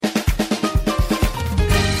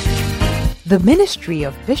The ministry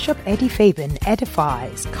of Bishop Eddie FABIN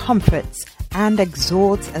edifies, comforts, and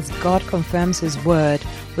exhorts as God confirms His word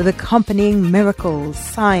with accompanying miracles,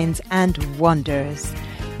 signs, and wonders.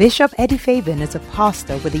 Bishop Eddie FABIN is a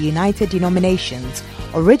pastor with the United Denominations,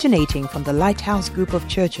 originating from the Lighthouse Group of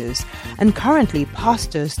Churches, and currently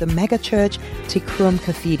pastors the megachurch Tikrum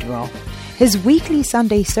Cathedral. His weekly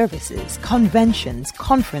Sunday services, conventions,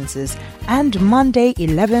 conferences, and Monday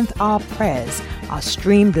 11th hour prayers are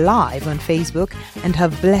streamed live on Facebook and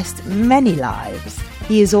have blessed many lives.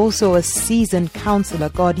 He is also a seasoned counselor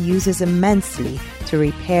God uses immensely to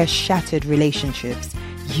repair shattered relationships.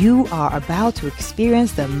 You are about to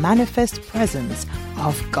experience the manifest presence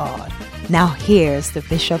of God. Now here's the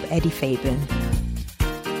Bishop Eddie FABIN.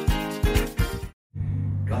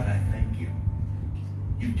 God, I thank you.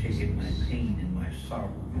 You've taken my pain and my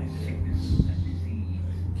sorrow, my sickness and disease.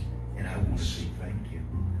 And I want to say thank you.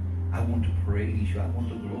 I want to praise you. I want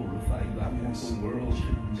to glorify you. I want the world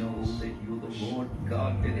to know that you're the Lord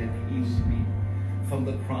God that has healed me from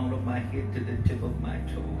the crown of my head to the tip of my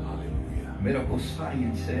toe. Hallelujah. Medical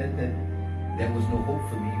science said that there was no hope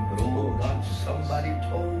for me, but oh God, somebody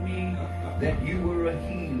told me that you were a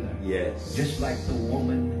healer. Yes. Just like the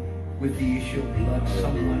woman with the issue of blood,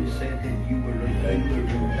 someone said that you were a healer.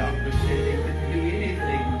 The doctor said they couldn't do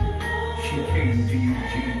anything. She came to you,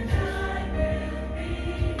 Jesus.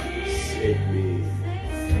 Save me.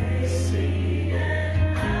 Save me, Lord.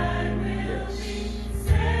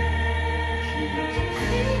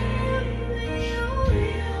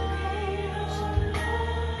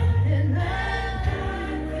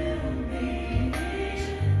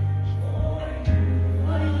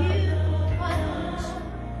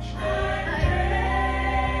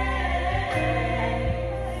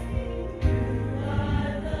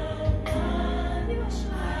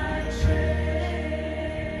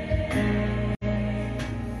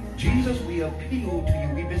 Jesus, we appeal to you,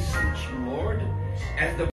 we beseech you, Lord,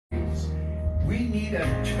 as the we need a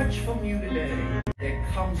touch from you today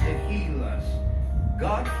that comes to heal us.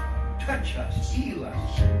 God, touch us, heal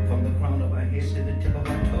us from the crown of our head to the tip of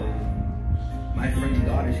our toe. My friend,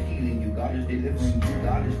 God is healing you, God is delivering you,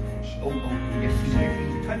 God is, yes, He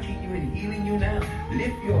is. He's touching you and healing you now.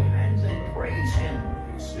 Lift your hands and praise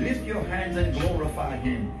Him. Lift your hands and glorify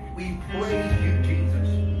Him. We praise you, Jesus,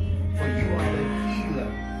 for you are the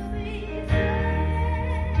healer.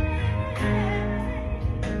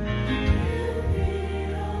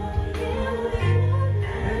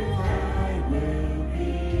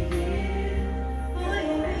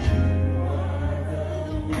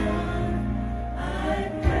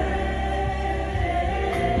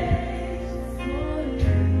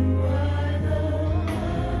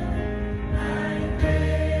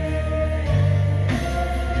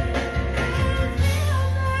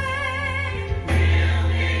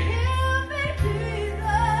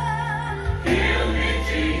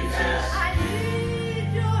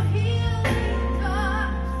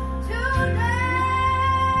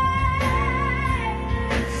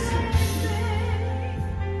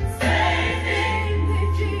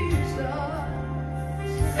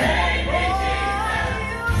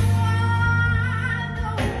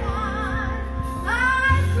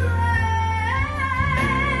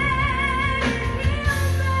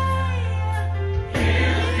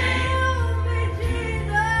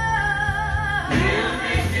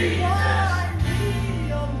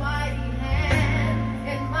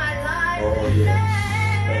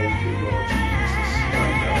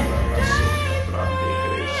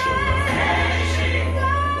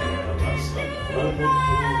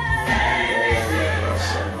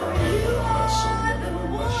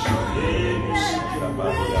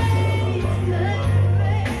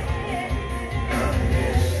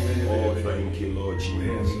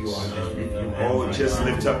 Just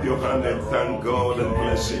lift up your hand and thank God and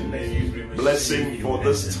bless Him. Blessing for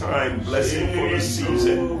this time, blessing for this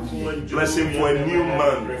season, blessing for a new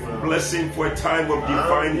month, blessing for a time of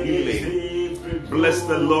divine healing. Bless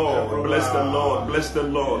the Lord, bless the Lord, bless the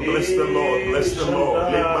Lord, bless the Lord, bless the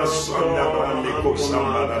Lord.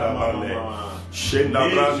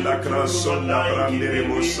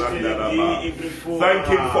 Thank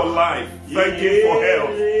Him for life, thank Him for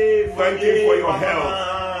health, thank Him for your health.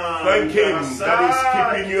 Thank Him that is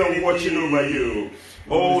keeping you and watching over you.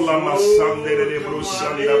 Oh,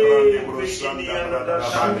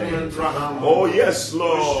 oh yes,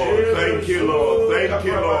 Lord. Thank you, Lord. Thank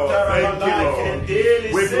you, Lord. Thank you,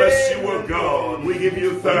 Lord. We bless you, O God. We give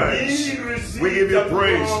you thanks. We give you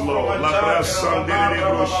praise, Lord.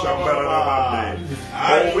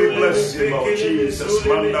 Oh, we bless you, Lord Jesus.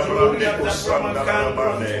 Manda brande kusanda na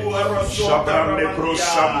bande. Shabrande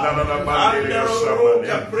kusanda na bande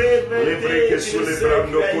kusanda. Lebre que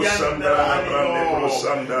sulebrando kusanda na brande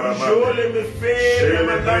kusanda na bande.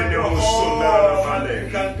 Celebrando kusanda na bande.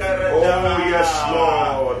 Oh yes,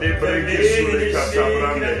 Lord. Lebre que sulecata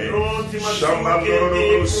brande. Shambando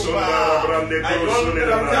kusanda na brande kusanda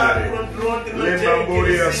na bande.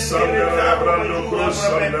 Lemamburia sanda na brando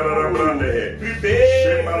kusanda na brande.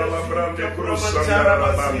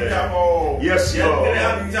 Yes, Lord. Yes, Lord.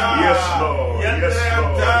 Yes, Lord.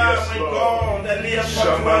 Yes, Lord.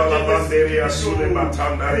 Shamala banderia sule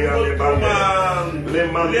matandaria le bande. Le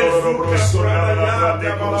mandoro brosona la brande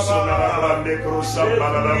brosona la brande brosona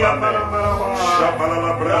la bande. Shamala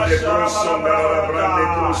la brande brosona la brande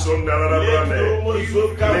brosona la brande.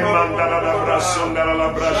 Le mandala la brosona la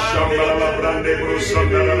brashamala la brande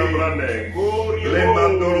brosona la brande. Le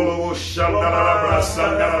mandoro shandala la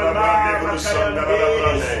brasanda la brande brosona la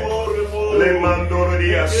brande. Le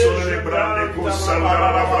mandoria sole brande kusanda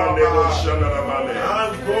la brande brosona la brande.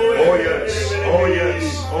 Oh yes, oh yes,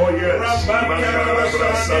 oh yes. Mandala la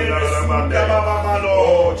brasanda la brande.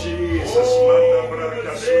 Oh Jesus, manda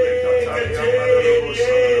branda sole kataria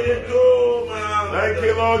brosona. Thank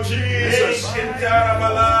you, Lord Jesus.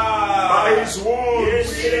 By His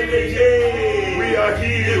wounds we are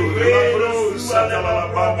healed.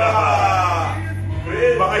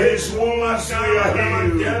 By His wounds we are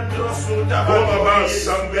healed.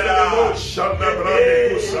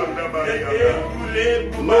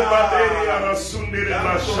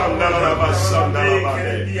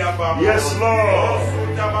 Yes, Lord.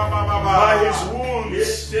 By His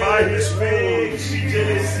wounds, by His wounds.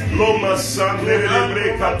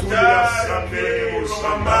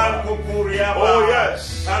 Oh yes.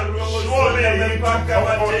 Surely He took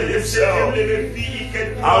upon Himself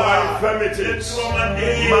our infirmities. He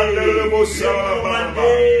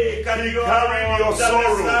carried your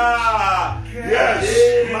sorrows. Yes.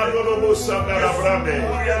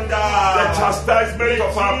 The chastisement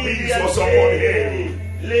of our peace was upon Him.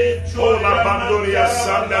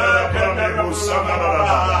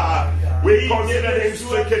 We consider Him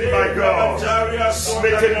stricken by God,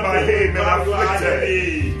 smitten by Him and afflicted.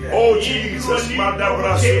 Oh Jesus, but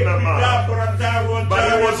He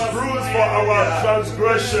was bruised for our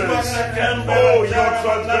transgressions. Oh, your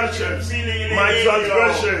transgressions, my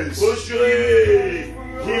transgressions.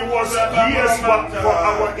 He was pierced for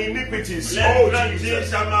our iniquities. Oh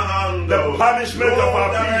Jesus, the punishment of our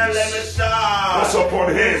peace was upon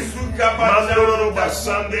Him.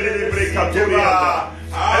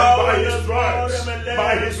 And by His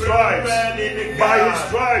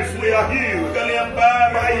stripes, we are healed.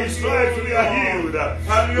 By His stripes we are healed.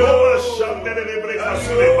 Oh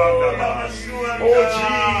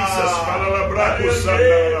Jesus,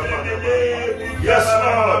 yes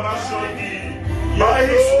Lord. By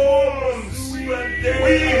His wounds we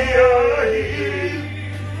are healed.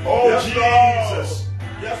 Oh Jesus,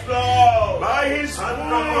 yes Lord. By His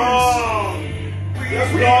wounds. Yes,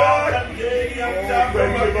 Lord.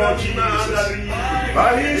 Thank you, Lord Jesus.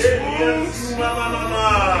 By His wounds,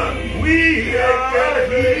 we are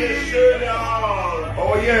healed.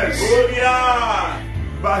 Oh, yes.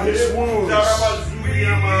 By His wounds, we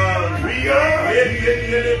are healed.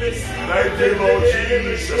 Thank you, Lord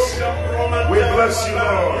Jesus. We bless you,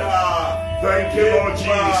 Lord. Thank you, Lord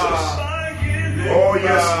Jesus. Oh,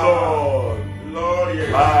 yes, Lord.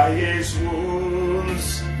 By His wounds,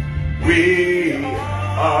 we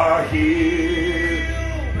are healed.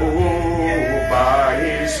 Oh, by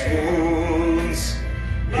His wounds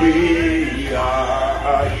we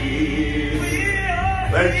are healed.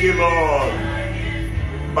 Thank you, Lord.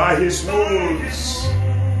 By His wounds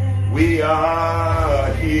we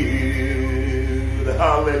are healed.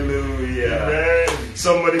 Hallelujah. Amen.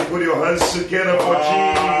 Somebody put your hands together for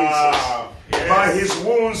Jesus. Yes. By His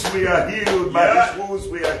wounds we are healed. By His wounds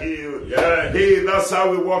we are healed. Yes. Hey, that's how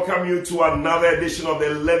we welcome you to another edition of the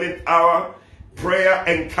 11th hour prayer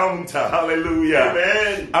encounter. Hallelujah.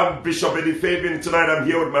 Amen. I'm Bishop Eddie FABIN. Tonight I'm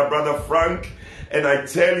here with my brother Frank. And I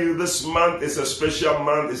tell you, this month is a special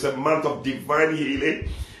month. It's a month of divine healing.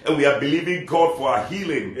 And we are believing God for our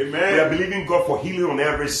healing. Amen. We are believing God for healing on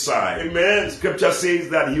every side. Amen. Scripture says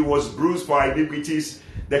that He was bruised for our iniquities.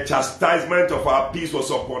 The chastisement of our peace was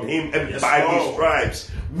upon Him, and by His stripes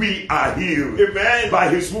we are healed. Amen. By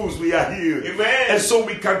His wounds we are healed. Amen. And so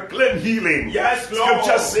we can claim healing. Yes, Lord.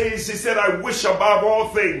 Scripture says, He said, I wish above all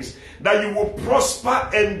things that you will prosper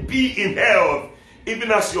and be in health,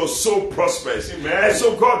 even as your soul prospers. Amen. And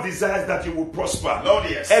so God desires that you will prosper. Lord,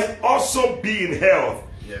 yes. And also be in health.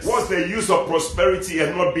 Yes. What's the use of prosperity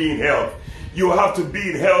and not being in health? You have to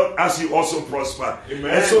be in health as you also prosper.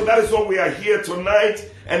 Amen. And so that is why we are here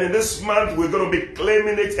tonight. And in this month, we're going to be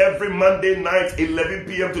claiming it every Monday night, 11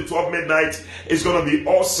 p.m. to 12 midnight. It's going to be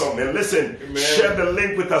awesome. And listen, Amen. share the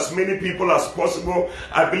link with as many people as possible.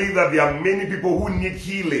 I believe that there are many people who need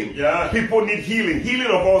healing. Yeah. People need healing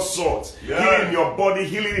of all sorts. Yeah. Healing in your body,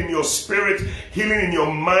 healing in your spirit, healing in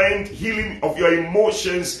your mind, healing of your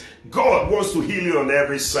emotions. God wants to heal you on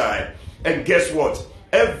every side. And guess what?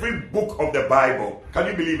 Every book of the Bible, can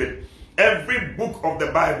you believe it? Every book of the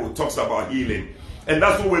Bible talks about healing. And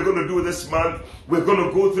that's what we're going to do this month. We're going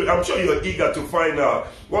to go through. I'm sure you're eager to find out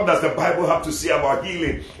what does the Bible have to say about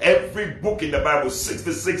healing. Every book in the Bible,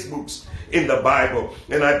 66 books in the Bible.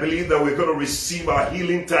 And I believe that we're going to receive our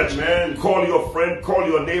healing touch. Amen. Call your friend, call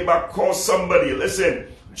your neighbor, call somebody. Listen,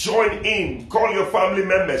 join in, call your family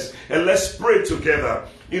members, and let's pray together.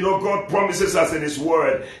 You know, God promises us in His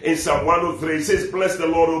Word in Psalm 103. He says, bless the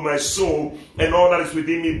Lord, O my soul, and all that is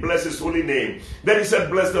within me, bless His holy name. Then He said,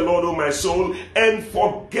 bless the Lord, O my soul, and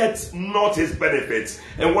forget not His benefits.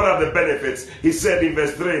 And what are the benefits? He said in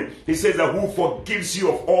verse 3, He says that who forgives you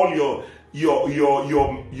of all your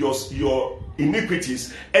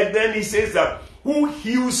iniquities. And then He says that who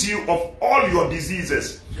heals you of all your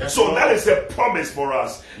diseases. Yes, so Lord. that is a promise for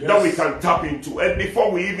us that we can tap into. And before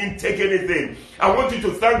we even take anything, I want you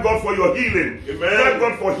to thank God for your healing. Amen. Thank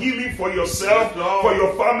God for healing for yourself, Yes, for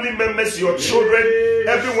your family members, your children,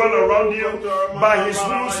 everyone around you. By His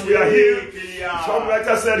rules we are healed.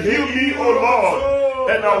 Songwriter said, heal me, O Lord,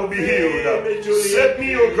 and I will be healed. Save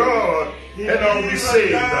me, O God, and I will be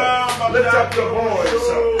saved. Lift up your voice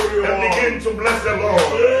and begin to bless the Lord.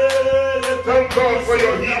 Thank God for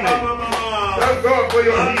your healing. Thank God for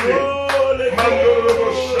your healing.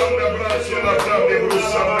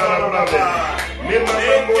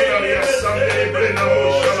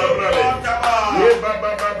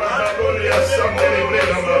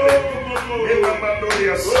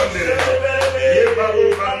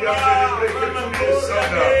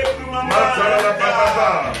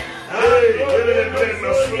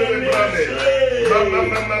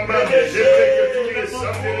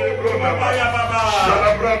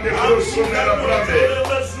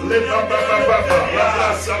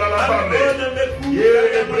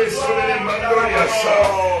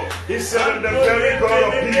 He said, the very God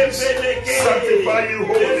of peace, sanctify you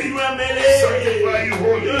holy, sanctify you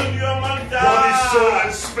holy, body, soul,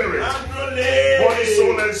 and spirit, body,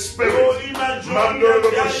 soul, and spirit.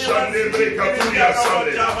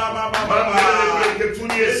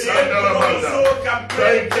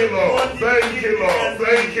 Thank you, Lord. Thank you, Lord.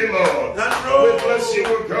 Thank you, Lord. We bless you,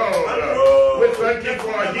 O God. We thank you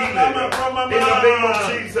for healing. In the name of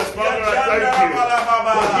Jesus, Father, I thank you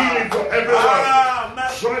for healing for everyone.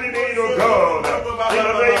 Joining in, O God, in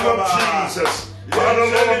the name of Jesus. Father,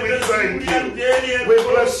 Lord, we thank you. We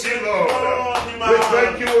bless you, Lord. We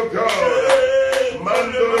thank you, O God.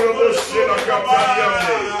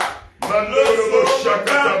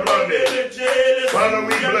 Father,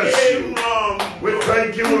 we bless you. We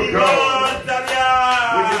thank you, O God.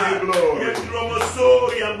 We give you glory.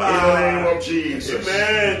 In the name of Jesus.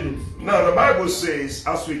 Amen. Now, the Bible says,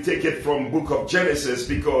 as we take it from book of Genesis,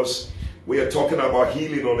 because we are talking about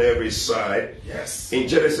healing on every side. Yes. In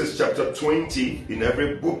Genesis chapter 20, in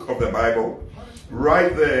every book of the Bible,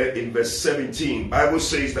 right there in verse 17, Bible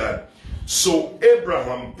says that, so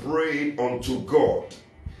Abraham prayed unto God,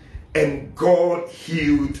 and God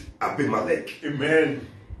healed Abimelech. Amen.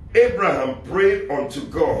 Abraham prayed unto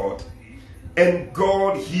God, and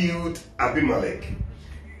God healed Abimelech,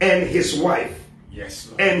 and his wife, Yes,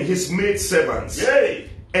 Lord. and his maidservants, Yay.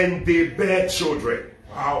 and they bare children.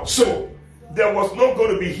 Wow. So there was not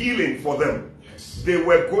going to be healing for them. Yes. They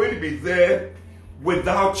were going to be there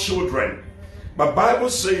without children. But Bible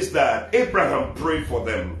says that Abraham prayed for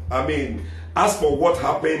them. I mean, as for what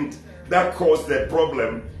happened that caused the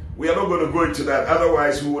problem, we are not going to go into that.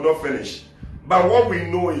 Otherwise, we will not finish. But what we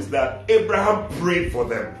know is that Abraham prayed for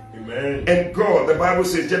them. Amen. And God, the Bible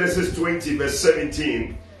says, Genesis 20, verse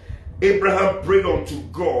 17, Abraham prayed unto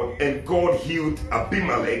God, and God healed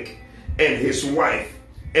Abimelech and his wife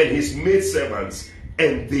and his maidservants,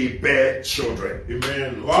 and they bare children.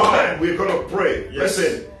 Amen. Wow. Tonight we're going to pray. Yes.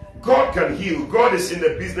 Listen, God can heal. God is in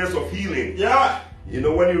the business of healing. Yeah. You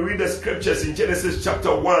know, when you read the scriptures in Genesis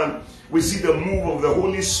chapter 1, we see the move of the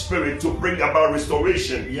Holy Spirit to bring about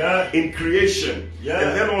restoration in creation. Yeah.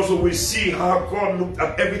 And then also we see how God looked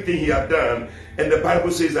at everything He had done, and the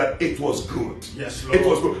Bible says that it was good. Yes, Lord. It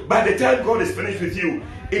was good. By the time God is finished with you,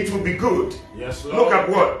 it will be good. Yes, Lord. Look at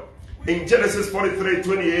what? In Genesis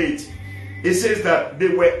 43:28, it says that they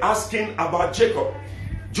were asking about Jacob.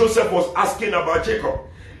 Joseph was asking about Jacob.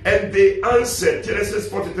 And they answered, Genesis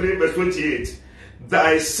 43 verse 28,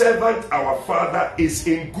 thy servant our father is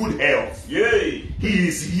in good health. Yea. He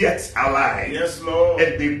is yet alive. Yes, Lord.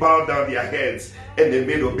 And they bowed down their heads and they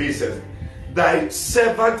made obeisance. Thy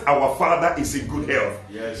servant our father is in good health.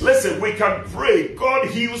 Yes. Listen, we can pray. God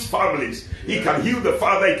heals families. He can heal the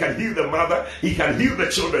father, he can heal the mother, he can heal the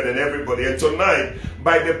children and everybody. And tonight,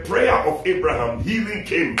 by the prayer of Abraham, healing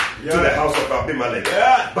came to the house of Abimelech.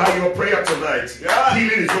 By your prayer tonight,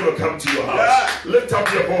 healing is going to come to your house. Lift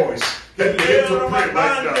up your voice and begin to pray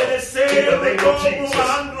right now. In the name of Jesus,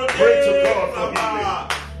 pray to God for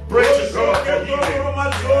healing. Pray to God for healing.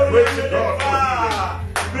 Pray to God for healing.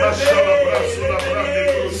 Pray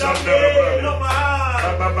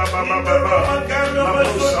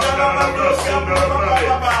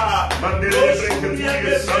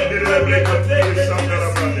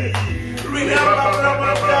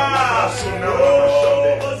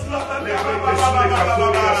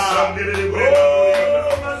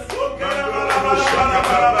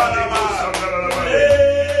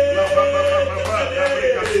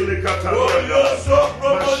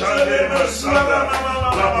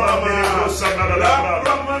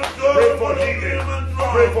for healing.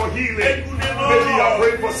 Pray for healing. Maybe you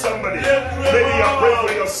pray for somebody. Maybe you pray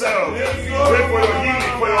for yourself. Pray for your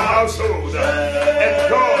healing for your household. And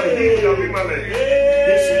God heal Abimelech,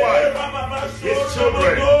 his wife, his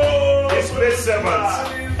children, his maidservants,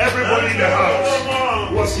 everybody in the house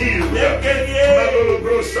was healed.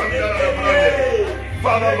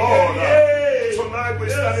 Father Lord, tonight we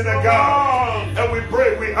stand in the gap and we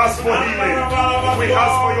pray, we ask for healing. We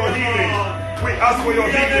ask for your healing. We ask for your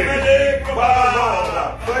healing. Father Lord,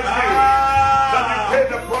 thank you that you paid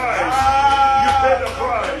the price. You paid the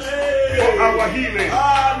price for our healing.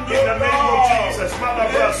 In the name of Jesus. I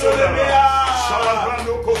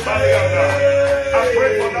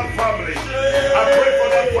pray for that family. I pray for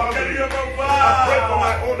that family. I pray for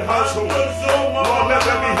my own household. Lord, let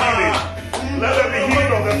there be healing. Let there be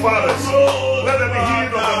healing of the fathers. Let there be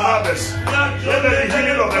healing of the mothers. Let there be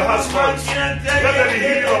healing of the husbands. Let there be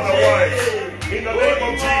healing of the wives. In the name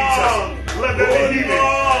of Jesus, let there be healing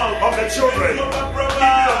of the children. Healing of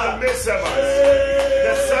the maidservants.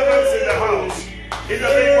 The servants in the house. In the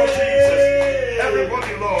name of Jesus.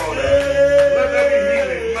 Everybody, Lord. Let there be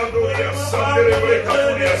healing. Mandoria Sunday,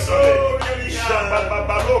 Breakapuria Sunday.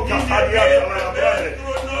 Shabababaloka Adiata.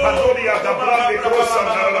 Mandoria Dabrande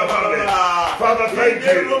Crossandalabane. Father, thank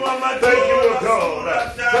you. Thank you, O God.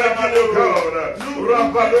 Thank you, O God.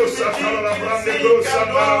 Rabadosa Talabrande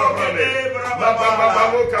Crossandalabane.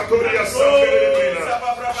 Babababaloka Toria Sunday.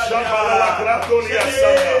 Shabala Gratoria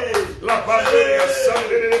Sanda. La Pandoria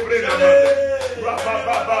Sunday Brina.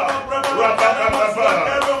 Rabababa.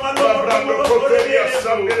 Rabrando Coteria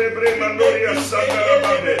Sunday Brina Noria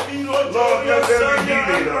Sandalabane. Lord, let there be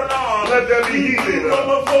healing. Let there be healing.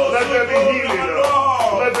 Let there be healing.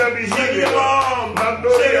 Let there be healing.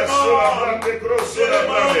 Mandoria sola brande grosso la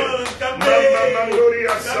brande. Mamma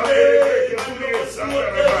mandoria sapere che tu ria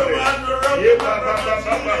sandalabane. Ye baba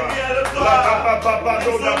baba. La baba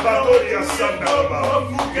no la bandoria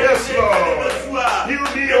sandalabane. Yes, Lord. Heal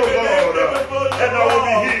me, O Lord, and I will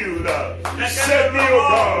be healed. Set me, O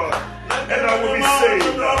God, and I will be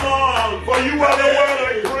saved. For you are the one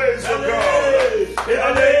I praise, O God. In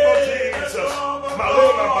the name of Jesus.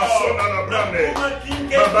 Malona Basona la Brande.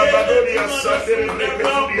 Babadonia Sandere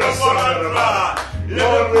Breketudia Sandara.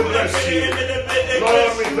 Lord, we bless you.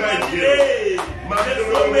 Lord, we thank you.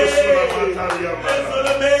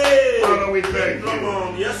 Father, we thank you.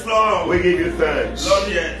 Yes, Lord. We give you thanks. Lord,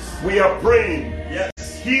 yes. We are praying. Yes.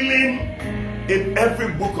 Healing in every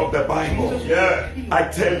book of the Bible. Yeah. I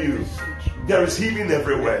tell you, there is healing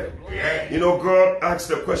everywhere. Yeah. You know, God asked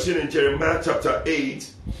the question in Jeremiah chapter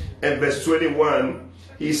 8 and verse 21.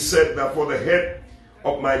 He said that for the head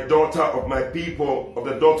of my daughter, of my people, of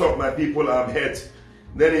the daughter of my people, I am hurt.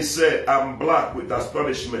 Then he said, I'm black with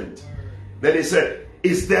astonishment. Then he said,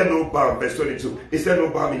 is there no balm? Verse 22. Is there no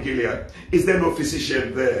balm in Gilead? Is there no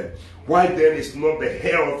physician there? Why then is not the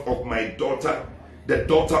health of my daughter, the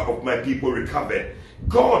daughter of my people, recovered?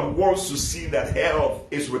 God wants to see that health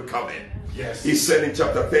is recovered. Yes. He said in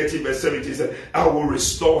chapter 30 verse 17, he said, I will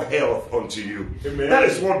restore health unto you. Amen. That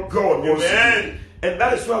is what God wants Amen. to do. And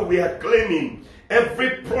that is why we are claiming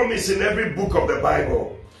every promise in every book of the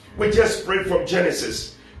Bible. We just prayed from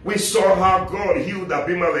Genesis. We saw how God healed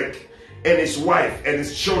Abimelech and his wife and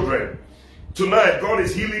his children. Tonight, God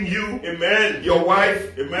is healing you, Amen, your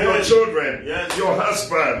wife, Amen, your children, yes, your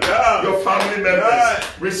husband, yeah, your family members. Yeah.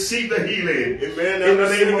 Receive the healing, Amen, in the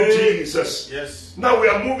name of Jesus. Yes. Now we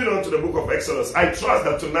are moving on to the book of Exodus. I trust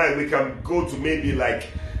that tonight we can go to maybe like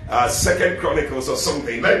Second Chronicles or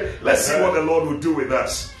something. Let's see what the Lord will do with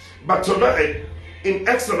us. But tonight, in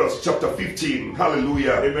Exodus chapter 15,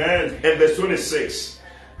 hallelujah, amen, and verse 26,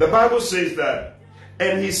 the Bible says that,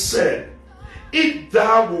 and he said, if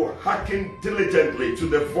thou will hearken diligently to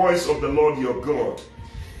the voice of the Lord your God,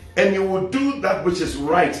 and you will do that which is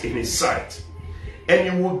right in his sight, and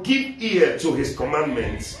you will give ear to his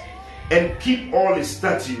commandments, and keep all his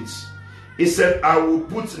statutes, he said, I will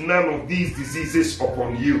put none of these diseases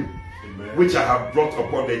upon you, amen, which I have brought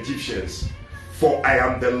upon the Egyptians, for I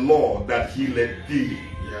am the Lord that healeth thee.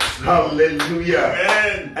 Yes, hallelujah.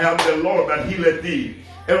 Amen. I am the Lord that healeth thee.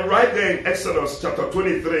 And right there in Exodus chapter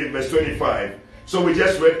 23, verse 25. So we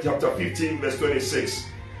just read chapter 15, verse 26.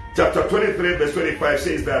 Chapter 23, verse 25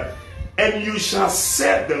 says that, and you shall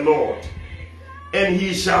serve the Lord, and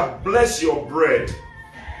he shall bless your bread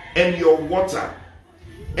and your water,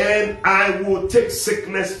 and I will take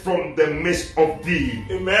sickness from the midst of thee.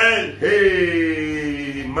 Amen.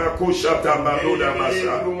 Hey,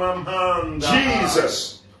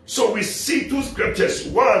 Jesus. So we see two scriptures.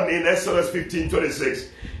 One in Exodus 15:26.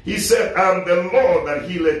 He said, I am the Lord that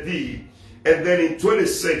healeth thee. And then in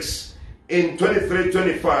 26, in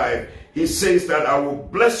 23:25, he says that I will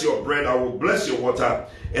bless your bread, I will bless your water,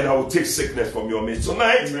 and I will take sickness from your midst.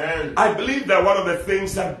 Tonight, amen, I believe that one of the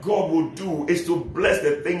things that God will do is to bless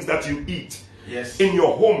the things that you eat, yes, in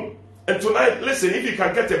your home. And tonight, listen, if you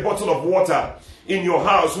can get a bottle of water in your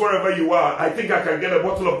house, wherever you are, I think I can get a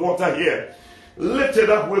bottle of water here. Lift it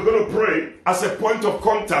up. We're going to pray as a point of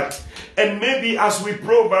contact. And maybe as we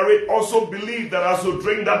pray over it, also believe that as you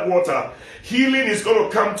drink that water, healing is going to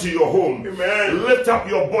come to your home. Amen. Lift up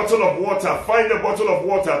your bottle of water. Find a bottle of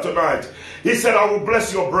water tonight. He said, I will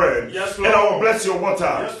bless your bread, yes, and I will bless your water,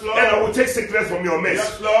 yes, and I will take sickness from your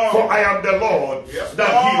midst. Yes, for I am the Lord, yes, that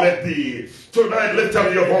healeth thee. Tonight, lift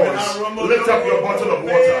up your voice, lift up your bottle of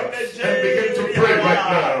water, and begin to pray right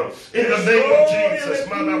now. In the name of Jesus.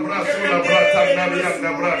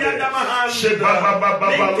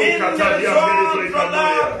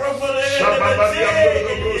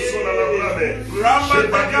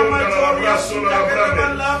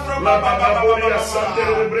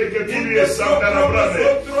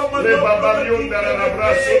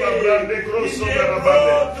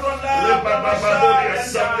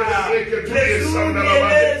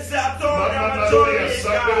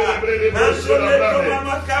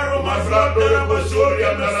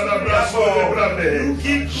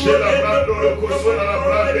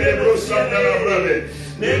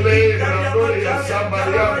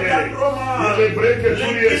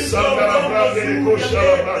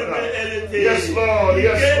 Yes, Lord,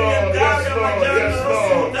 yes, Lord, yes, Lord,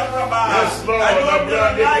 yes, Lord, yes, Lord,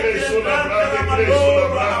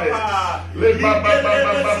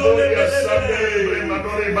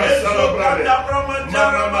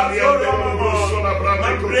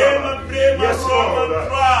 yes, Lord,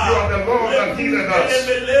 you are the Lord that healeth us.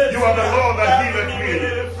 You are the Lord that healeth me.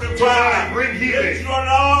 Tonight, bring healing.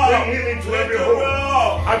 Bring healing to every home.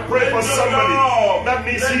 I pray for somebody that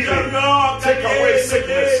needs healing. Take away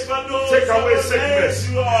sickness. Take away sickness.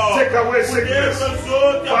 Take away sickness.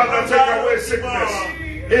 Father, take away sickness.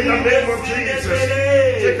 In the name of Jesus,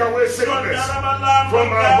 take away sickness from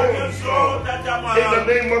our homes, Lord. In the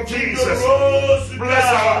name of Jesus, bless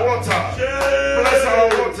our water. Bless our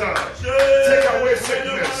water. Take away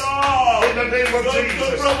sickness. In the name of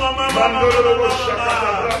Jesus.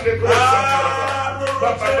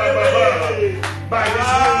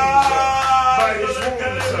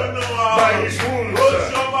 By his wounds, we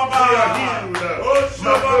are healed.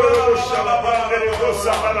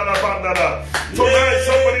 Tonight,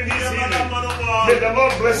 somebody needs healing. May the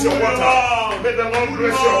Lord bless your water. May the Lord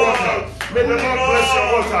bless your water. May the Lord bless your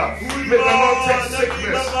water. May the Lord take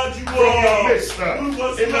sickness from your midst.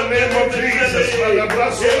 In the name of Jesus.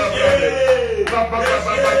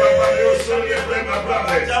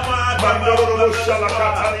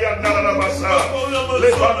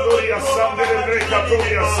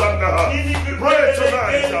 Pray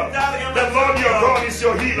tonight. The Lord your God is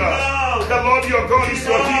your healer. The Lord your God is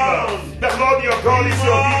your healer. The Lord your God is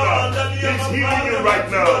your healer. He's healing you right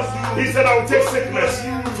now. He said, I will take sickness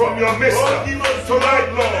from your midst.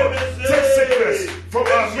 Tonight, Lord, take sickness from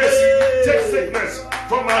our midst. Take sickness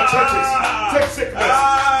from our churches. Take sickness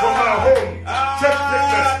from our home. Take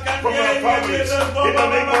sickness from our families. In the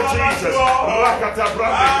name of Jesus. Rakata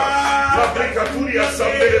Brandika. La Bricaturia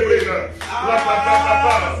Sanderebrina. La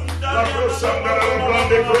Patata. La Crosandara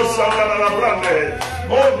Brande. Crosandara Brande.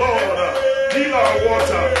 Oh Lord, heal our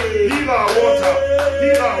water. Heal our water.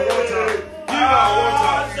 Heal our water. Heal our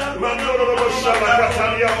water.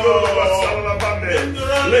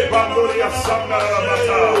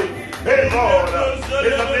 Hey Lord,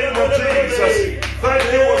 in the name of Jesus, thank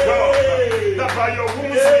you, O God, that by your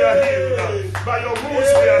wounds we are healed. By your wounds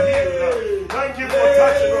we are healed. Thank you for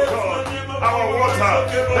touching, O God, our water.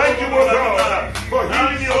 Thank you, O God, for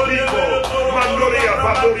healing your people. Mandoria,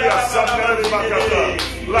 Bandoria, Sandere Bakata,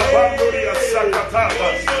 La Bandoria Sakataba,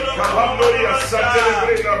 Kabandoria Sandere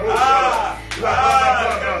Brega Bosa, La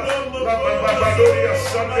Bandoria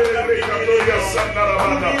Sandere Brega Doria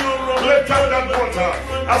Sandaramana. Lift up that water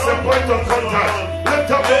as a point of contact.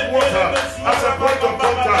 Lift up that water as a point of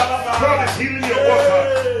contact. God is healing your water.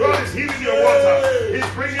 God is healing your water. He's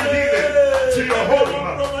bringing healing to your home,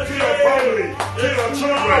 to your family, to your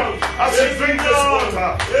children. As you drink this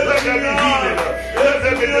water, let there be healing. Let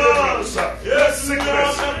there be deliverance. Let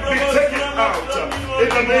sickness be taken out in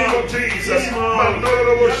the name of Jesus.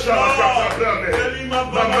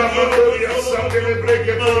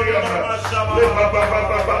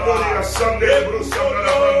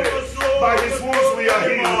 By his wounds we are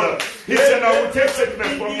healed. He said, I will take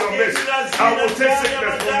sickness from your midst. I will take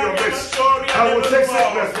sickness from your midst. I will take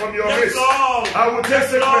sickness from your midst. I will take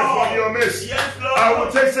sickness from your midst. I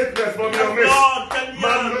will take sickness from your midst.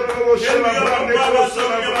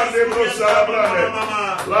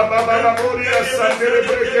 La baba Boria Sandere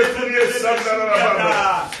Breketuria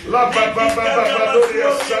Sandarabana. La baba Badoria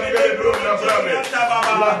Sandere Bruna Brane.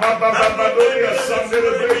 La baba Badoria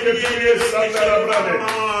Sandere Breketuria Sandarabane.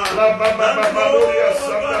 La baba Badoria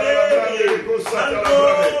Sandarabane.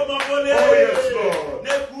 Oh yes,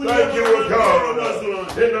 Lord. Thank you, O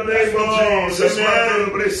God. In the name of Jesus.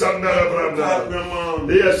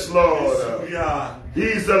 Yes, Lord. He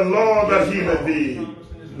is the Lord that healeth thee.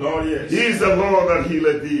 Lord, yes. He is the Lord that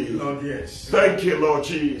healeth thee. Lord, yes. Thank you, Lord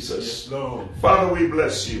Jesus. Yes, Lord. Father, we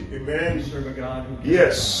bless you. Amen.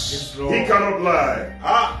 Yes. Lord. He cannot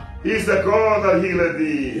lie. He is the God that healeth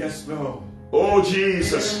thee. Yes, Lord. Oh,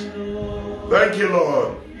 Jesus. Thank you,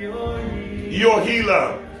 Lord. Your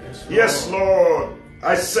healer. Yes, Lord.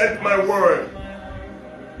 I sent my word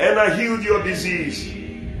and I healed your disease.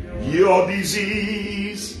 Your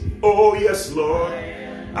disease. Oh, yes, Lord.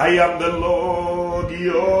 I am the Lord,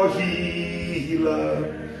 your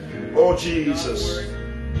healer. Oh, Jesus.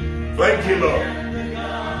 Thank you, Lord.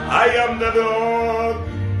 I am the Lord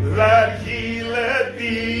that healeth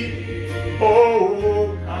thee.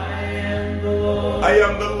 Oh, I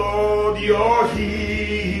am the Lord, your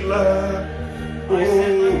healer.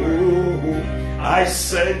 Oh, I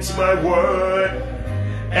sent my word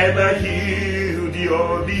and I healed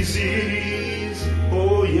your disease.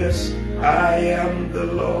 Oh, yes. I am the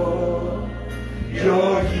Lord,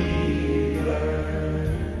 your healer.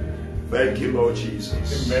 Thank you, Lord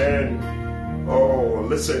Jesus. Amen. Oh,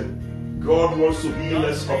 listen. God wants to heal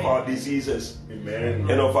us of our diseases. Amen.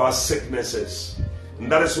 And of our sicknesses.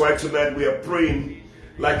 And that is why tonight we are praying.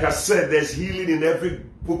 Like I said, there's healing in every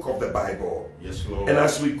book of the Bible. Yes, Lord. And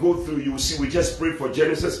as we go through, you will see we just prayed for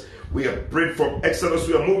Genesis. We have prayed from Exodus.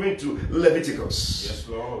 We are moving to Leviticus. Yes,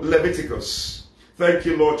 Lord. Leviticus. Thank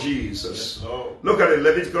you, Lord Jesus. Yes, Lord. Look at it,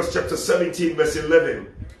 Leviticus chapter 17, verse 11.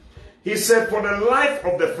 He said, for the life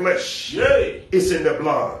of the flesh is in the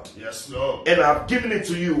blood. Yes, Lord. And I have given it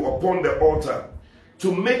to you upon the altar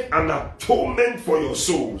to make an atonement for your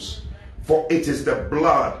souls. For it is the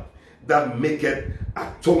blood that maketh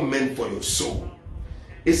atonement for your soul.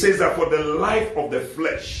 It says that for the life of the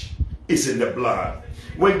flesh is in the blood.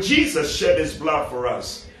 When Jesus shed his blood for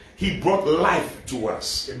us, he brought life to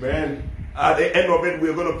us. Amen. At the end of it,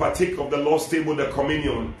 we're going to partake of the Lord's table, the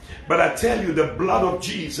communion. But I tell you, the blood of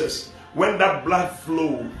Jesus, when that blood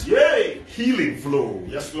flowed, healing flowed.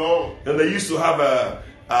 Yes, Lord. And they used to have an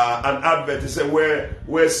advert to say,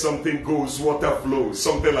 where something goes, water flows,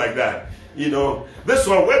 something like that. You know, this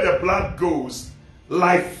one, where the blood goes,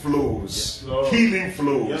 life flows, yes, healing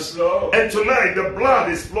flows. Yes, Lord. And tonight, the blood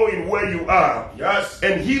is flowing where you are. Yes.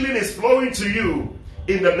 And healing is flowing to you.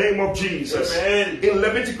 In the name of Jesus. Amen. In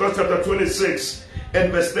Leviticus chapter 26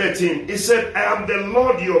 and verse 13, it said, I am the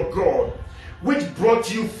Lord your God, which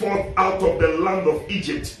brought you forth out of the land of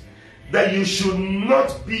Egypt, that you should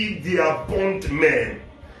not be their bondmen.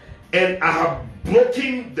 And I have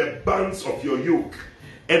broken the bands of your yoke,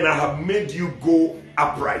 and I have made you go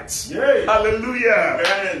upright. Yay. Hallelujah.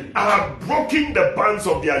 Amen. I have broken the bands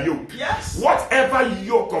of their yoke. Yes. Whatever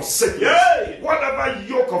yoke of sickness, whatever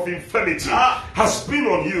yoke of infirmity has been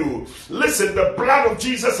on you, listen, the blood of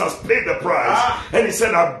Jesus has paid the price. And he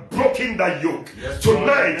said, I've broken that yoke. Yes,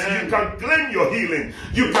 tonight, you can claim your healing.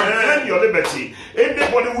 You can claim your liberty.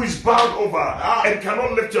 Anybody who is bound over and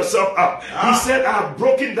cannot lift yourself up, he said, I have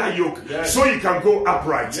broken that yoke so you can go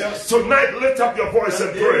upright. Yes. Tonight, lift up your voice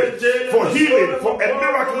and pray for healing, for a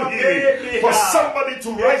miracle healing, for somebody to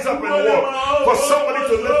rise up and walk, for somebody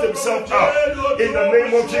to lift himself up in the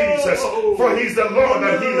name of Jesus. For he's the Lord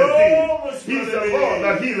that healeth thee. He's the Lord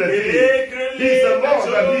that healeth thee. He's the Lord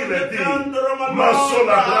that healeth thee.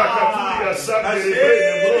 Masola braka tuya sande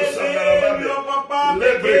breke brosa darabande.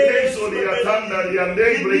 Lebrekeso di atanda di ande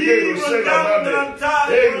brekero sela bande.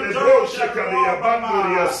 Le brosha kadia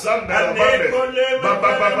bandoria sanda bande. Baba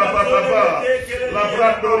baba baba baba. La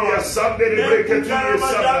brandoria sande di breke tuya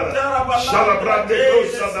sanda. Shala brande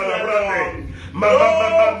brosa darabande. For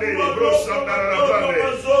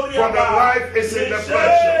the life is in the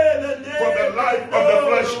flesh. For the life of the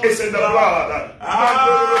flesh is in the blood.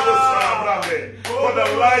 For the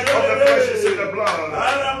life of the flesh is in the blood.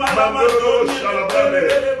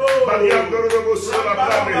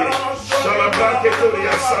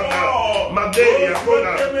 Manderia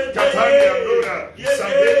Kona, Catania Luna,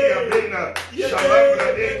 Sanderia Bena, Shalabra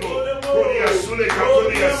Eco, Korea Sule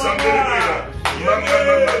Katoria Sanderia.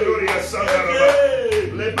 Mandoria Sandaraba,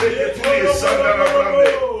 Lebreketuria Sandarabande,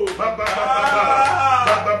 Baba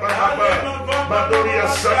Mandoria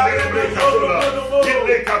Sandarabrekatula,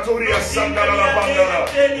 Kile Katoria Sandarabandara.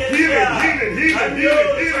 Healing.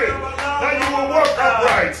 Now you will walk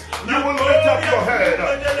upright. You will lift up your head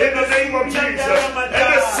in the name of Jesus.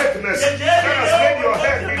 Any sickness that has made your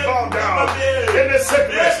head be bowed down, any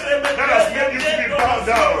sickness that has made you to be bowed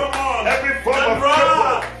down, every form of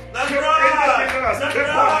cripple.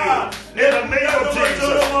 In the name of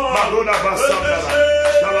Jesus, Madonna Basandara,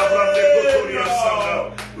 Shalabrande Kotoria Sanda,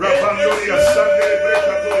 Rabandoria Sande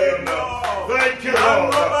Brekatoria. Thank you,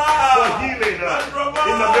 Lord, for healing in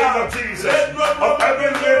the name of Jesus of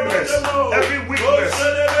every lameness, every weakness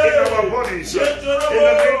in our bodies. In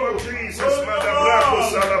the name of Jesus, Madabrako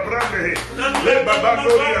Salabrande,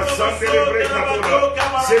 Lebabandoria Sande Brekatoria,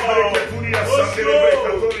 Sebrekaturia Sande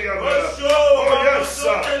Brekatoria. Oh, yes,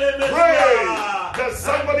 sir. Pray. There's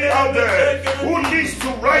somebody out there who needs to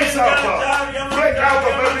rise up, break out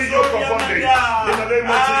of every yoke of bondage in the name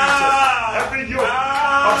of Jesus. Every yoke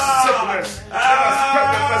of sickness that has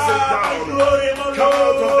kept the person down, come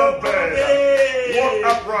out of that bed, walk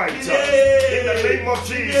upright in the name of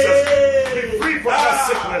Jesus. Be free from that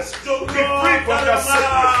sickness. Be free from that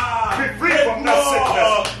sickness. Be free from that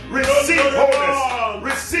sickness. Receive wholeness.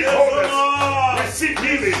 Receive wholeness. Receive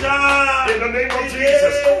healing in the name of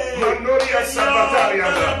Jesus. Manoria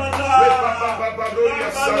Sabatariana, Lepapapadoria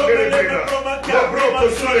Sangerebena, Labroko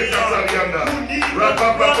Sule Catariana,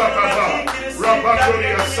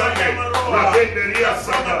 Rabadoria Sane, Rabenderia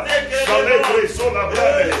Sana, Salebre Sola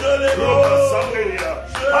Brade, Roma Sangeria,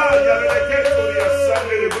 Ayalekeria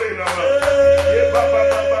Sangerebrena,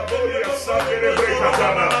 Yepapapadoria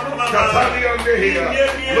Sangerebrecatana, Catania Nehia,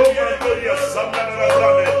 Lomandoria Sandana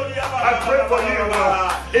Brade. I pray for you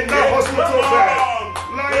in that hospital bed,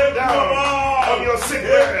 lying down on your sick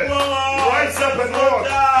bed. Rise up and walk.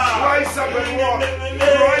 Rise up and walk.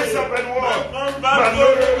 Rise up and walk.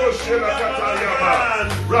 Mandorio Shela Katayama.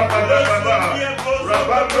 Rabadababa.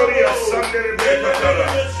 Rabandoria Sandere Bekatara.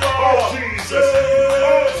 Oh Jesus.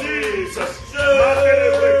 Oh Jesus. Mandere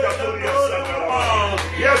Bekatoria Sandara.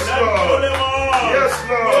 Yes, Lord. Yes,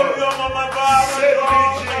 Lord. Save me,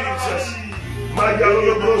 Jesus.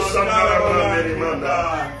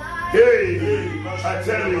 Hey, I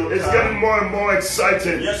tell you, it's getting more and more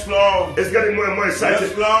exciting. Yes, Lord. It's getting more and more exciting.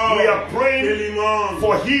 Yes, Lord. We are praying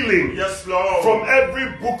for healing. Yes, Lord. From every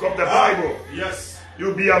book of the Bible. Yes.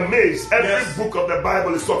 You'll be amazed. Every book of the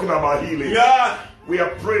Bible is talking about healing. Yeah. We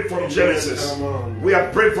have prayed from Genesis. We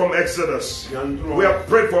have prayed from Exodus. We have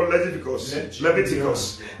prayed from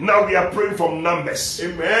Leviticus. Now we are praying from Numbers.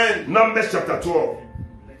 Amen. Numbers chapter 12.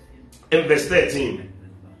 In verse 13.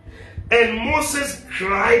 And Moses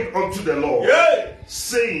cried unto the Lord,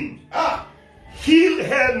 saying, Heal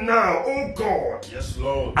her now, O God. Yes,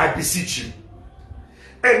 Lord. I beseech you.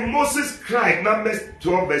 And Moses cried, Numbers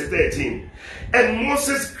 12 verse 13. And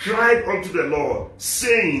Moses cried unto the Lord,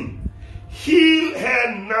 saying, Heal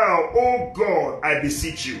her now, O God, I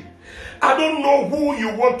beseech you. I don't know who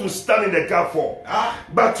you want to stand in the gap for.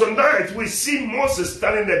 But tonight we see Moses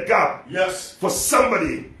standing in the gap for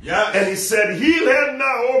somebody. And he said, Heal her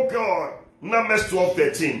now, O God. Numbers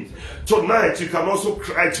 12:13. Tonight you can also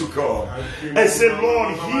cry to God and say,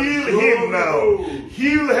 Lord, heal him now.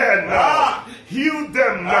 Heal her now. Heal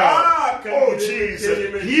them now. Oh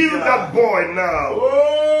Jesus, heal that boy now.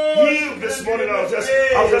 Heal this morning. I was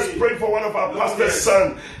just praying for one of our pastor's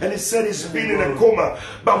son, and he said he's been in a coma.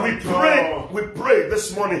 But we prayed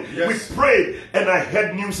this morning. We prayed, and I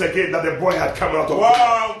heard news again that the boy had come out of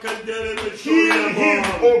it. Heal him,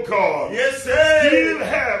 oh God. Yes, sir. Heal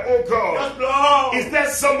her, oh God. Is there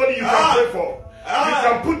somebody you can pray for? You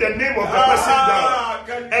can put the name of the person down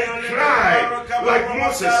and cry like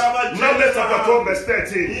Moses. Numbers chapter 12 verse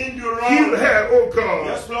 13. Heal her, oh God.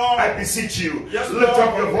 I beseech you. Lift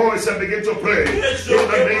up your voice and begin to pray. In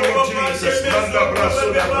the name of Jesus. Heal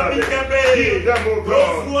them, oh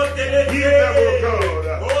God. Heal them, oh God.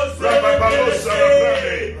 Rababalosa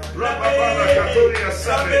Rabrane. Rababala Katoria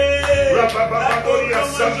Sande. Rababaloria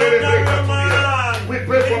Sande Rebekaturia. We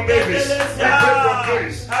pray for babies. We pray for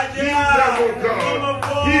grace. Heal them, oh God.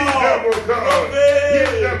 Heal them, oh God.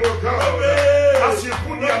 Heal them, oh God. As you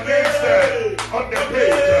put your names there on the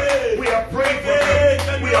page, we are praying for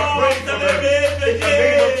them. We are praying for them. In the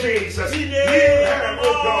name of Jesus. Heal them,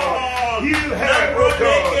 oh God. Heal her, oh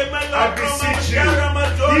God. I beseech you.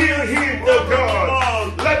 Heal him, oh God.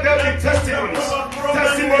 Let there be testimonies.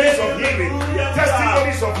 Testimonies of healing.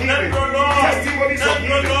 Testimonies of healing. Testimonies of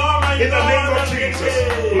healing. In the name of Jesus.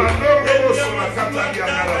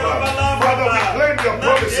 Father, we claim your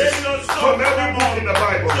promises from every book in the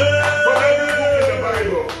Bible. From every book in the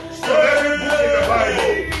Bible. From every book in the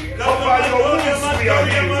Bible. For by your wounds we are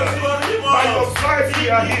healed. By your stripes we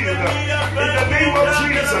are healed. In the name of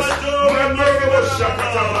Jesus.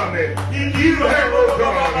 Heal her, oh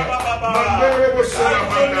God.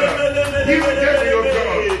 Heal Debbie, oh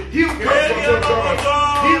God. Heal Comfort, oh God.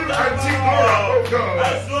 Heal Antigua, oh God.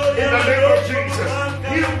 In the name of Jesus.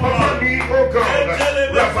 Heal Papa me, oh God.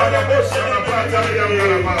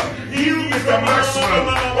 Heal Mr. Maxwell,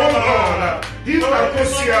 oh God. Heal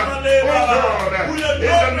Akosia, oh God. In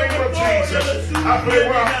the name of Jesus.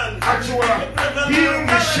 Abrewa, Achua. Heal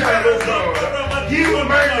Michelle, oh God. Heal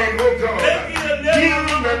my name, oh God. Heal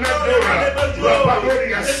Nanadora.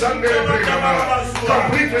 Rapadoria Sunday Brigama.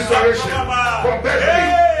 Complete restoration for Beverly.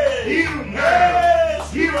 Heal now.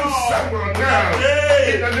 Heal someone now.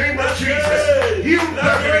 In the name of Jesus. Heal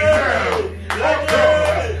Beverly now. Oh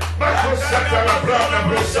God.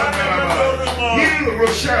 Heal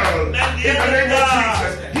Rochelle. In the name of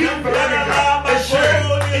Jesus. Heal Veronica. Eshe.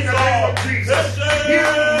 In the name of Jesus.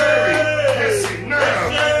 Heal Mary. Essie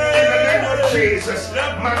now. In the name of Jesus.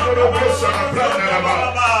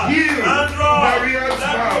 Heal Marianne's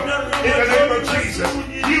mouth. In the name of Jesus.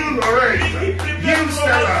 Heal Lorraine. Heal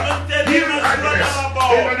Stella. Heal Agnes.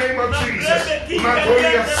 In the name of Jesus.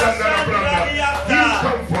 Magoria Sandara Branda. Heal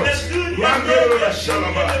Comfort. Mandela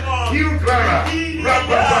Shalama. Heal Clara.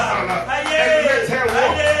 Rababala. And let her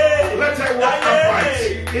walk. Let her walk upright.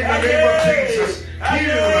 In the name of Jesus.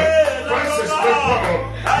 Heal Francis Leporo.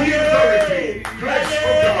 Heal Dorothy. Grace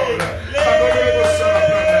for God. Heal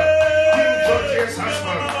Georgia's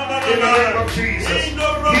husband. In the name of Jesus.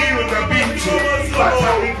 Heal the Bintu.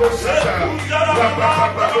 Batalico Sata.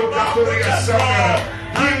 Rabababaloka Sata.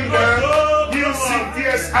 Heal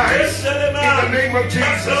Cynthia's eyes. In the name of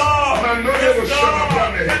Jesus. Manolo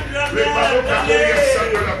Shalabane.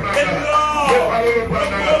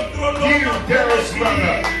 Heal Daryl's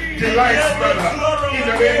mother. Delight's mother. In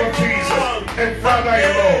the name of Jesus. And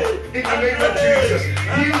father-in-law. In the name of Jesus.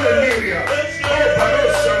 Heal Emilia. Oh,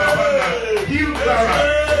 Baros Shalabana. Heal Clara.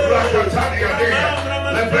 Rakatalia Dea.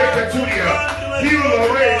 Lebrekatulia. Heal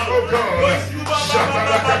Lorraine, oh God.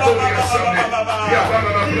 Shabarakatulia Sunday.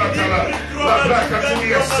 Yabala Bratala.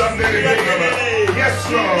 Labrakatulia Sunday. Yes,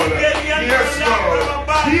 Lord. Yes, Lord.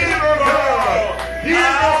 Heal, oh God. Heal, oh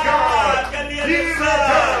God. Heal, oh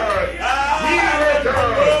God. Heal, oh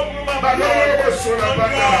God.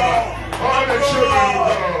 All the children, oh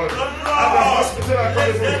God. At the hospital are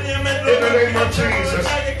coming from. In the name of Jesus.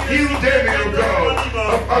 Heal David, oh God.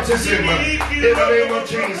 Of autism. In the name of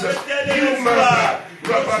Jesus. Heal Martha.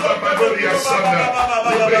 Rabababadoria Sanda.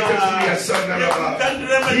 Librekatulia Sanda.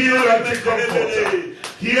 Heal and take comfort.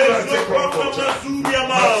 Heal and take comfort.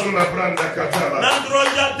 Masula Branda Katala.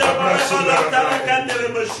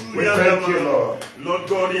 We thank you, Lord.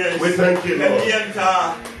 We thank you, Lord.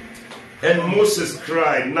 And Moses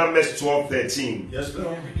cried, Numbers 12:13. Yes,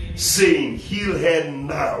 Lord. Saying, heal her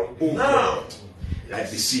now, O God. I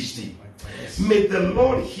beseech thee. May the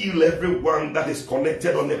Lord heal everyone that is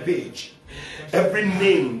connected on the page. Every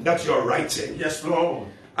name that you are writing. Yes, Lord.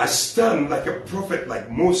 I stand like a prophet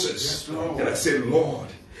like Moses. Yes, Lord. And I say, Lord,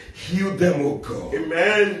 heal them, O God.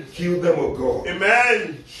 Amen. Heal them, O God.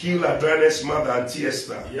 Amen. Heal Adriana's mother, Auntie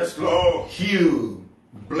Esther. Yes, Lord. Heal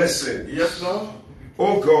Blessing. Yes, Lord.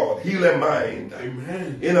 Oh God, heal her mind.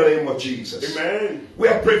 Amen. In the name of Jesus. Amen. We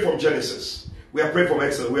are praying from Genesis. We are praying from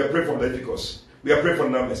Exodus. We are praying from Leviticus. We are praying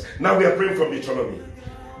from Numbers. Now we are praying from Deuteronomy.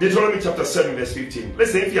 Deuteronomy chapter 7 verse 15.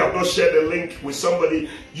 Listen, if you have not shared the link with somebody,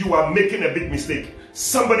 you are making a big mistake.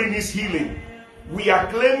 Somebody needs healing. We are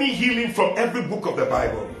claiming healing from every book of the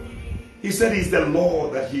Bible. He said he's the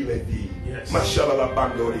Lord that healeth thee. Yes. Mashallah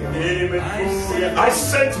Bandoria. Amen. I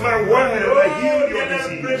sent my word and I healed your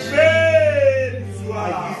disease.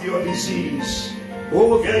 I healed your disease.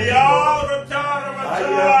 Oh, thank you, Lord. I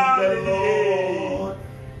am the Lord,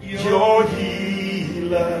 your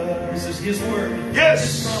healer. This is His word. Yes.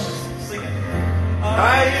 Sing it.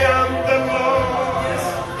 I am the Lord.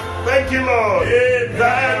 Thank you, Lord.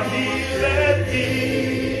 That healeth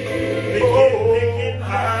thee. Oh,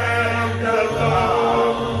 I am the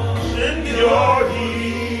Lord, your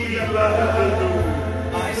healer.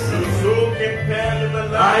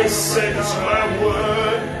 I sent my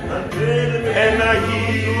word and I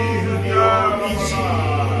healed your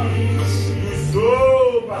disease.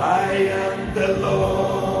 I am the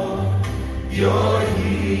Lord, your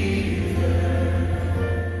healer.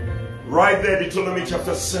 Right there, Deuteronomy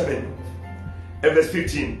chapter 7 and verse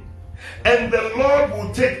 15. And the Lord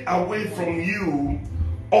will take away from you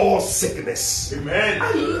all sickness. Amen.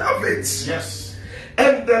 I love it. Yes.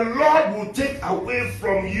 And the Lord will take away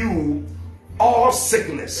from you all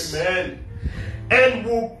sickness. Amen. And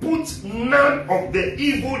will put none of the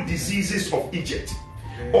evil diseases of Egypt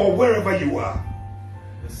or wherever you are,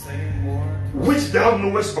 which thou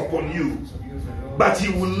knowest upon you, but he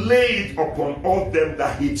will lay it upon all them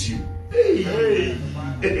that hate you. Hey.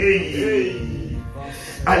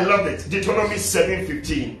 I love it. Deuteronomy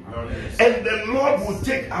 7:15. And the Lord will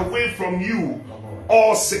take away from you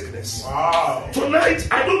all sickness. Wow. Tonight,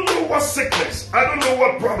 I don't know what sickness, I don't know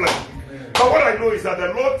what problem, but what I know is that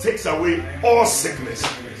the Lord takes away all sickness.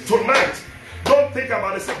 Tonight, don't think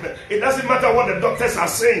about the sickness. It doesn't matter what the doctors are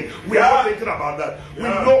saying. We are not thinking about that. We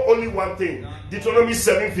know only one thing. Deuteronomy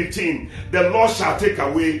 7:15. The Lord shall take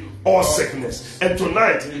away all sickness. And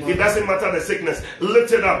tonight, it doesn't matter the sickness.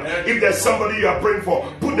 Lift it up. If there's somebody you are praying for,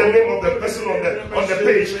 put the name of the person on the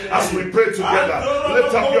page as we pray together.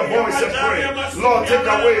 Lift up your voice and pray. Lord, take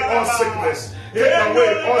away all sickness. Take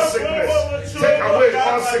away all sickness. Take away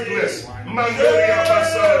all sickness. Mandoria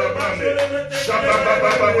basara brande.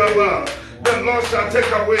 Shabababababa. The Lord shall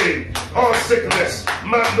take away all sickness.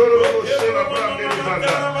 May the Lord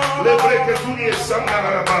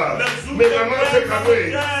take away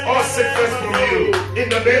all sickness from you. In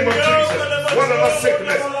the name of Jesus. Whatever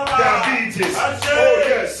sickness, diabetes, oh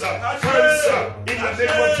yes, cancer. In the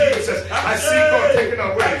name of Jesus, I see God taking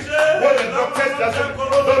away. What the doctors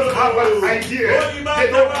don't have an idea. They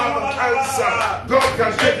don't have an answer. God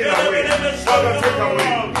can take it away. Father, take away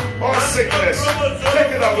all sickness.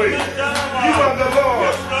 Take it away. You are the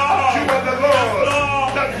Lord. You are the Lord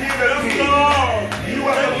that healeth me. You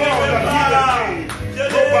are the Lord that healeth me. You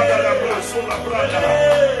are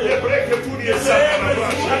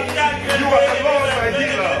the Lord my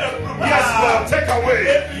healer. Yes, Lord, take away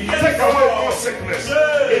all sickness.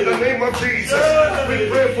 In the name of Jesus, we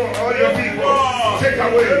pray for all your people. Take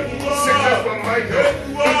away sickness from Michael.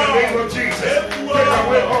 In the name of Jesus, take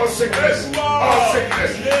away all sickness. All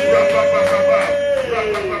sickness.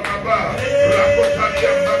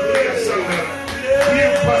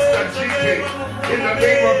 Heal Pastor GK in the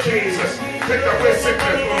name of Jesus. Take away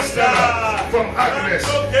sickness from Stella, from Agnes.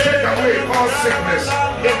 Take away all sickness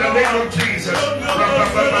in the name of Jesus.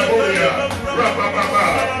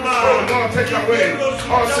 Oh Lord, take away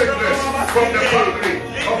all sickness from the family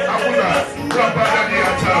of Abuna.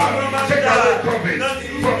 Take away COVID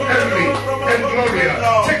from Emily and Gloria.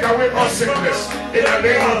 Take away all sickness in the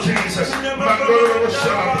name of Jesus.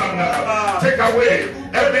 Take away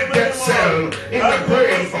every dead cell in the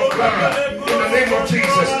brain of Clara. In the name of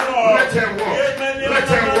Jesus, let her walk. Let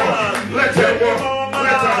her walk. Let her walk.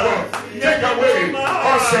 Let her walk. Take away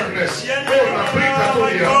all sickness.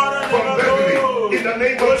 From Beverly. In the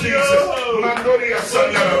name of Jesus. Mandoria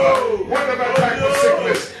Sandaraba. Whatever type of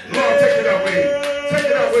sickness, Lord, take it away. Take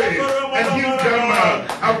it away. And heal Grandma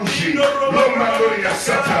Abushi. Lord Mandoria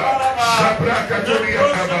Sata. Shabraka Toria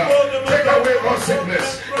Kaba. Take away all sickness.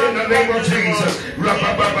 In the name of Jesus.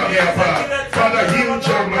 Father, heal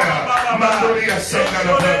Jeremiah. Mandoria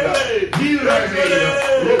Sandaraba. Heal Isaiah.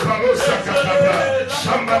 Rokalosa Kataba.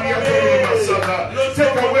 Shambaria Toria Sata.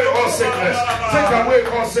 Take away all sickness. Take away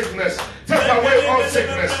all sickness. Take away all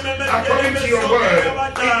sickness. According to your word.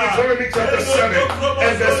 In Deuteronomy chapter 7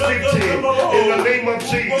 and verse 15. In the name of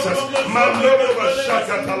Jesus. Mandorova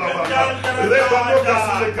Shakatalabaka. Lebamoga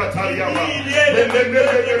Sulekatariama.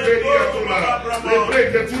 Lebeketuriya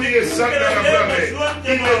Lebreketuriya Sandarabrane.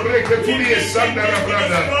 Lebreketuriya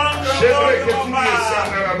Sandarabrane. Shebreketuriya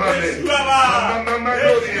Sandarabrane.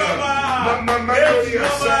 Mamamagoria. Mamamagoria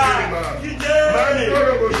Sandarima.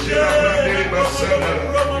 Mandorova Shirabrane Sandara.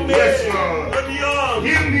 Yes, Lord.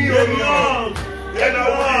 Heal me, O Lord, and I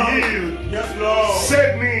will be healed. Yes, Lord.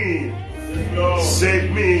 Save me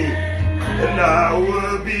Save me, and I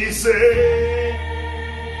will be saved.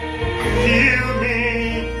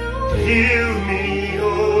 Heal me,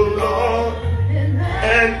 oh Lord,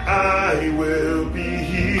 and I will be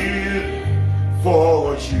healed.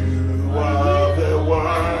 For you are the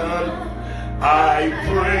one I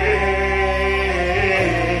praise.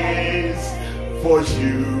 For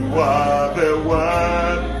you are the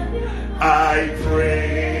one I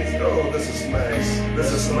praise. Oh, this is nice.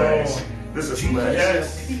 This is nice. This is nice.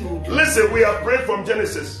 Yes. Listen, we are praying from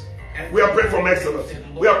Genesis. We are praying from Exodus.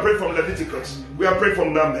 We are praying from Leviticus. We are praying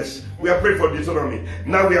from Numbers. We are praying from Deuteronomy.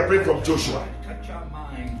 Now we are praying from Joshua.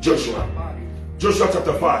 Joshua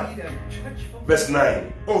chapter 5, verse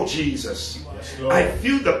 9. Oh Jesus, I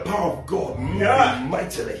feel the power of God moving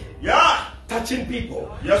mightily. Touching people,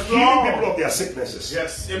 healing people of their sicknesses.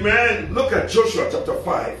 Yes, amen. Look at Joshua chapter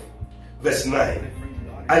 5, verse 9.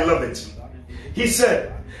 I love it. He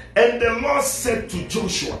said, and the Lord said to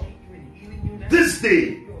Joshua, this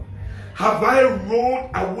day have I rolled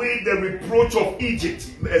away the reproach of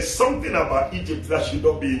Egypt. There's something about Egypt that should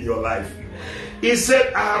not be in your life. He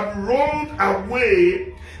said, I have rolled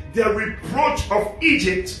away the reproach of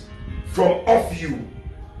Egypt from off you.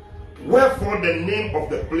 Wherefore the name of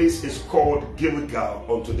the place is called Gilgal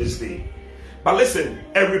unto this day. But listen,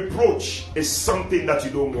 a reproach is something that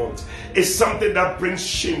you don't want. It's something that brings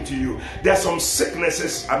shame to you. There are some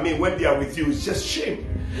sicknesses, when they are with you, it's just shame.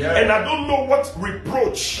 Yeah. And I don't know what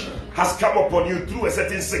reproach has come upon you through a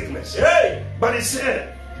certain sickness. Hey. But he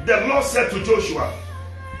said, the Lord said to Joshua,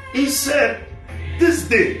 he said, this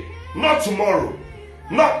day, not tomorrow,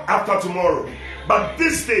 not after tomorrow, but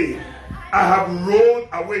this day, I have rolled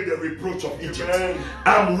away the reproach of Egypt. Amen.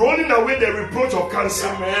 I'm rolling away the reproach of cancer.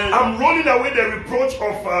 Amen. I'm rolling away the reproach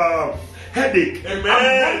of headache. Amen.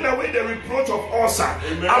 I'm rolling away the reproach of ulcer.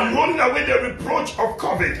 Amen. I'm rolling away the reproach of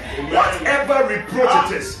COVID. Amen. Whatever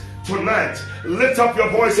reproach it is, tonight, lift up your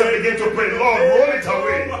voice and begin to pray. Lord, roll it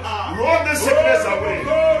away. Roll the sickness away.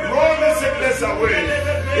 Roll the sickness away.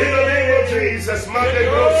 In the name of Jesus.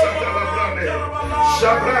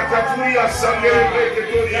 Shabrakaturia Sandere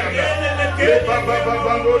Breketuriana.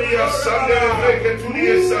 Lebababandoria Sandere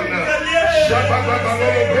Breketuria Sana. Shabababano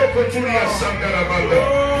Brokoturia Sandera Banda.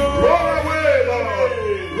 Roll away, Lord.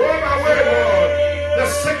 Roll away, Lord. The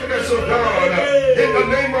sickness of God. In the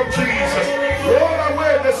name of Jesus. Roll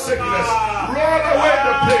away the sickness. Roll away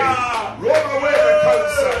the pain. Roll away the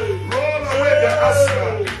cancer. Roll away the asthma.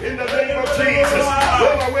 In the name of Jesus.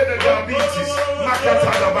 Roll away the diabetes.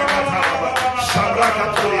 Makatana Bakatana.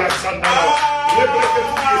 Shabrakaturia Sandara.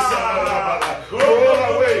 Lebreketuria Sandara. Roll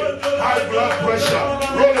away high blood pressure.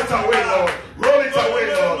 Roll it away, Lord. Roll it away,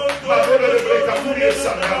 Lord. Madonna Lebreketuria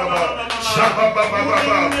Sandara. Shababababa.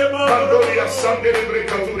 Pandoria Sandere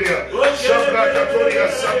Brekaturia. Shabrakaturia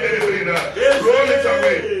Sandere Brina. Roll it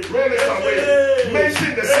away. Roll it away.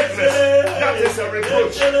 Mention the sickness that is a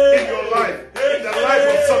reproach in your life, in the life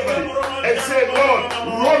of somebody, and say, Lord,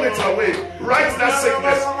 roll it away. Write that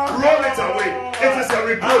sickness. Roll it away. It is a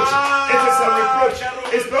reproach. It is a reproach.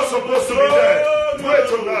 It's not supposed to be there. Pray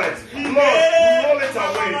tonight. Lord, roll it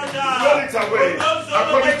away. Roll it away.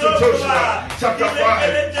 According to Joshua chapter 5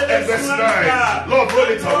 and verse 9. Lord,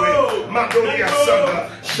 roll it away. Mandoria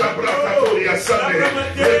Sanda. Shabrakatoria Sunday.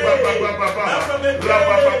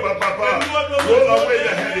 Roll away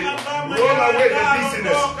the headache. Roll away the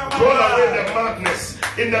dizziness. Roll away the madness.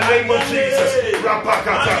 In the name of Jesus.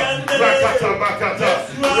 Rapakata. Rakata Bakata.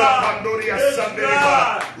 Rapandoria Sunday.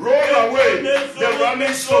 Roll away the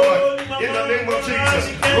running stomach. In the name of Jesus.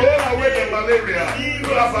 Roll away the malaria.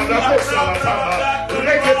 Rabadako Salatama.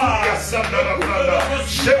 Reketuria Sandara Branda.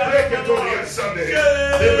 Shebreketoria Sunday.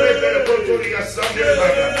 Lebreketoria Sunday.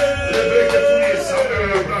 Lebreketoria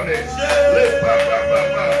Sandara Branda.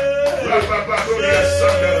 Lepapapapa. Rababadoria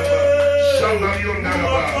Sandara.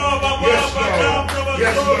 Shambayundaraba. Yes, Lord.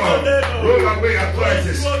 Yes, Lord. Roll away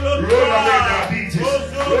arthritis. Roll away diabetes.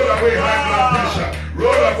 Roll away high blood pressure.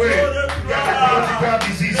 Roll away gynecological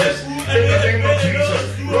diseases. In the name of Jesus.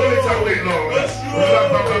 Roll it away, Lord.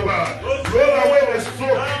 Roll away the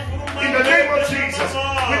stroke. In the name of Jesus.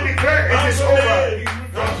 We declare it is over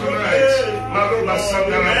from tonight.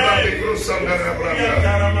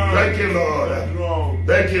 Thank you, Lord.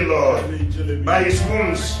 Thank you, Lord. By his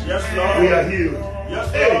wounds, we are healed.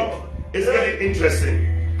 Hey, it's getting interesting.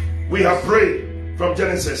 We have prayed from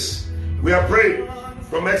Genesis. We have prayed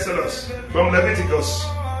from Exodus, from Leviticus,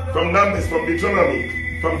 from Numbers, from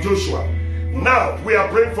Deuteronomy, from Joshua. Now we are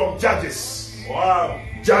praying from Judges. Wow.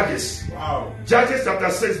 Judges. Wow. Judges chapter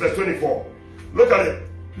 6 verse 24. Look at it.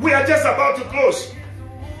 We are just about to close.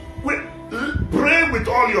 Pray with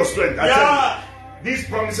all your strength. I tell you. These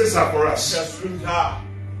promises are for us.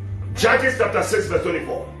 Judges chapter 6 verse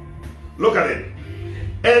 24. Look at it.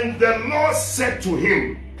 And the Lord said to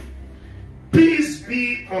him, peace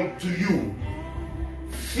be unto you.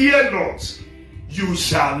 Fear not, you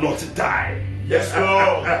shall not die. Yes,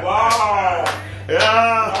 Lord. Wow.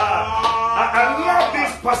 I love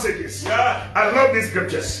these passages. I love these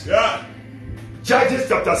scriptures. Judges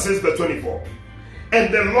chapter 6 verse 24.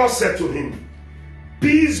 And the Lord said to him,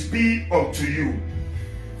 peace be unto you.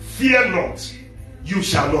 Fear not, you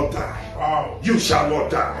shall not die. Wow. You shall not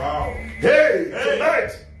die. Wow. Hey,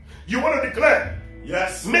 tonight, you want to declare?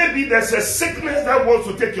 Yes. Maybe there's a sickness that wants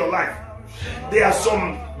to take your life. There are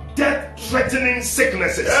some death-threatening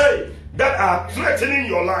sicknesses that are threatening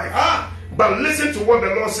your life. But listen to what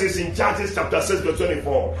the Lord says in Judges chapter 6 verse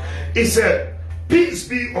 24. He said, peace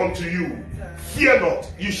be unto you. Fear not,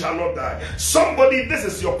 you shall not die. Somebody, this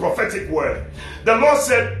is your prophetic word. The Lord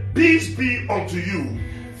said, peace be unto you.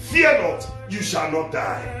 Fear not, you shall not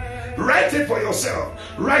die. Write it for yourself.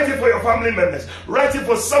 Write it for your family members. Write it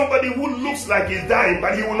for somebody who looks like he's dying,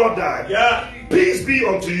 but he will not die. Peace be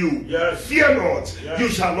unto you. Fear not, you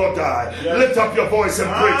shall not die. Lift up your voice and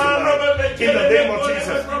pray tonight. In the name of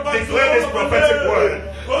Jesus, declare this prophetic word.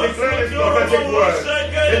 Declare this prophetic word.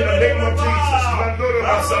 In the name of Jesus.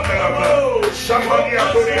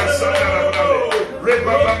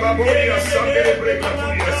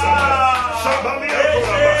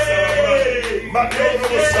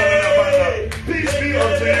 Peace be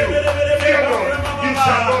unto you. Fear not, you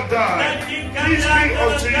shall not die. Peace be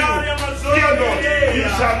unto you. Fear not, you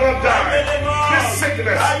shall not die. This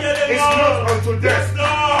sickness is not unto death.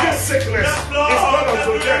 This sickness is not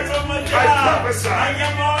unto death. I prophesy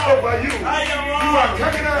over you. You are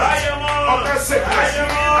coming out of that sickness. I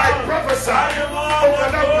prophesy over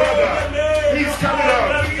that brother. He's coming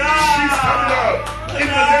out. She's coming out. In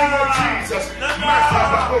the name of Jesus.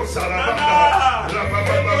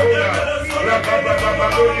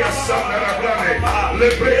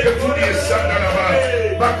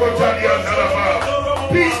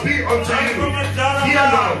 Peace be unto you. Fear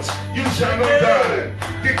not, you shall not die.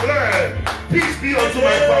 Declare, peace be unto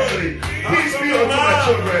my family. Peace be unto my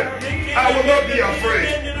children. I will not be afraid.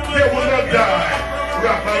 They will not die.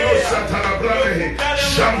 Rapalosa Talabrane,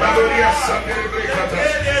 Shambaloria Sanderebrekata,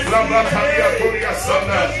 Lamatalia Toria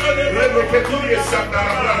Sana, Rebeketuria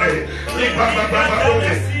Sandarabrane,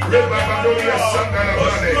 Libabababone, Rebabadoria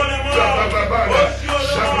Sandarabrane, Labababana,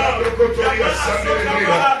 Shamabrokotoria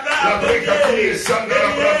Sanderebreka, Labrekaturia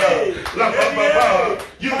Sandarabrana, Labababa,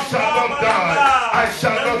 you shall not die, I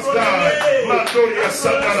shall not die, Mandoria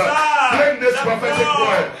Sandara. Claim this prophetic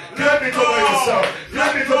word, claim it over yourself,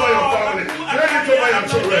 claim it over your family, claim it over your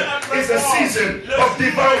children. It's a season of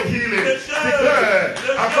divine healing. Declare,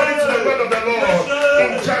 according to the word of the Lord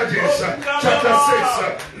in Judges chapter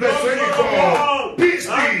 6 verse 24,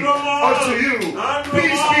 peace be unto you,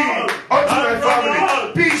 peace be unto my family,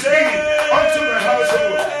 peace be unto my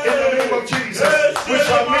household. In the name of Jesus, we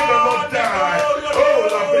shall make the Lord die. Oh,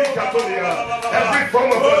 la bricatoria, every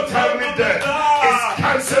form of untimely death is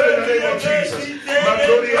cancelled in the name of Jesus.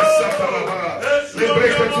 Mandoria Satalaba,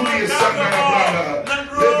 Lebrekaturia Sandarabana,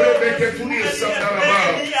 Lebrekaturia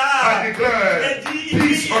Sandarabana. I declare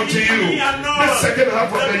peace unto you. The second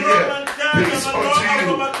half of the year, peace unto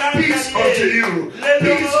you, peace unto you,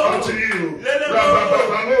 peace unto you.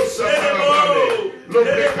 Rabababano Satalabane,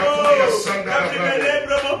 Lebrekaturia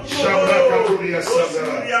Sandarabana, Shabrakaturia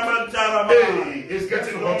Sandarabana. Hey, it's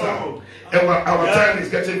getting hotter, and our time is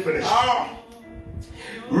getting finished.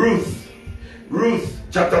 Ruth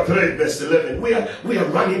chapter 3 verse 11. We are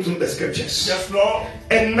running through the scriptures. Yes, Lord.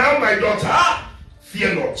 And now, my daughter,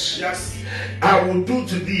 fear not. Yes. I will do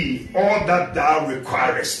to thee all that thou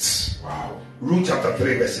requirest. Wow. Ruth chapter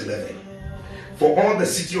 3 verse 11. For all the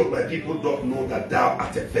city of my people doth know that thou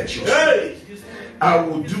art a virtuous. Hey. I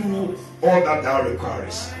will do all that thou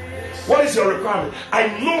requirest. What is your requirement? I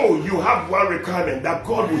know you have one requirement, that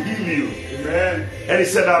God will heal you. Amen. And he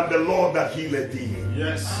said, I am the Lord that healeth thee.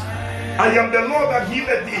 Yes. I am the Lord that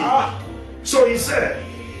healeth thee. So he said,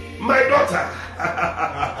 my daughter,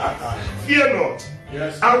 fear not.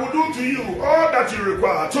 Yes. I will do to you all that you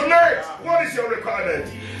require. Tonight, what is your requirement?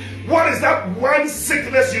 What is that one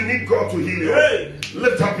sickness you need God to heal you? Hey.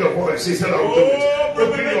 Lift up your voice. He said, I will do it.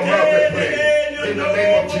 Open your mouth and pray. In the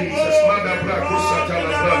name of Jesus. What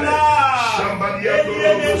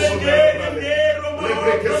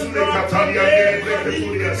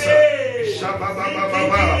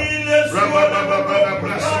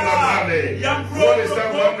is that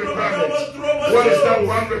one requirement? What is that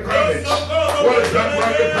one requirement? What is that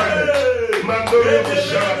one requirement? Mandoro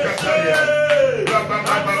Shaka Katalia.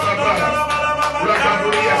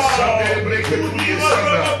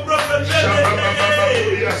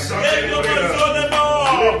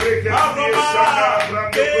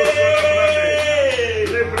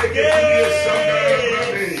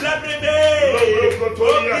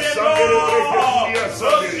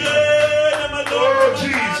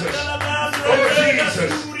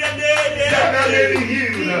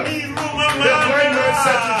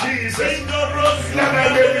 that I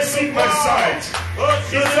may receive my sight.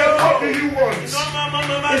 He said, what do you want? He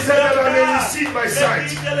said that I may receive my sight.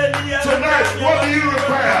 Tonight, what do you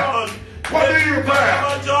require? What do you require?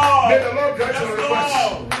 May the Lord grant your request.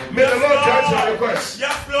 May the Lord grant your request.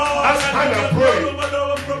 As Hannah prayed,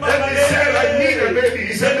 and he said, I need a baby.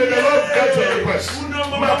 He said, may the Lord grant your request.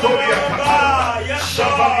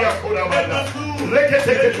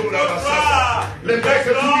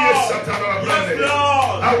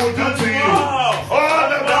 I will do to you all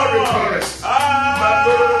that thou requirest.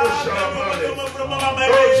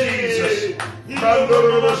 Oh Jesus. Oh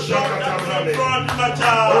Lord.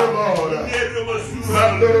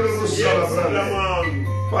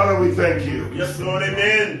 Father, we thank you. Yes, Lord,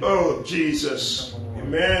 amen. Oh Jesus.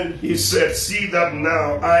 Amen. He said, see that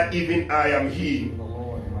now I am he.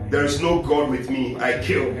 There is no God with me. I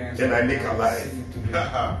kill and I make alive.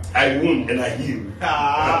 I wound and I heal.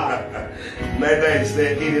 Neither is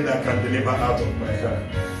there any that can deliver out of my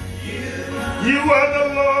hand. You are the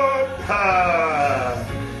Lord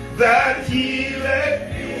that healeth.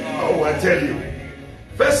 Oh, I tell you.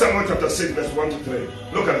 1 Samuel chapter 6, verse 1 to 3.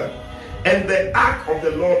 Look at that. And the ark of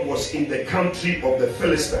the Lord was in the country of the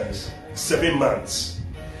Philistines 7 months.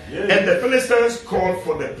 Yeah. And the Philistines called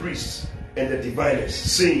for the priests and the diviners,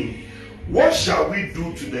 saying, what shall we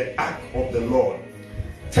do to the ark of the Lord?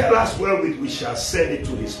 Tell us wherewith we shall send it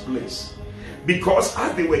to his place. Because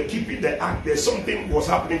as they were keeping the ark there, something was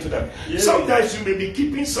happening to them. Yeah. Sometimes you may be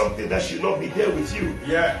keeping something that should not be there with you.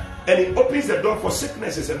 Yeah. And it opens the door for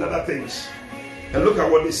sicknesses and other things. And look at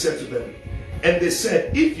what they said to them. And they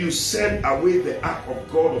said, if you send away the ark of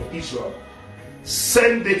God of Israel,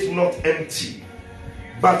 send it not empty,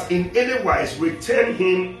 but in any wise return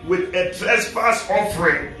him with a trespass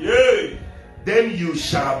offering. Yay. Then you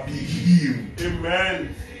shall be healed.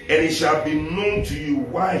 Amen. And it shall be known to you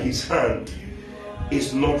why his hand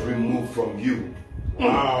is not removed from you.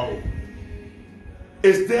 Wow.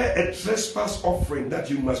 Is there a trespass offering that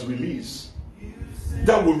you must release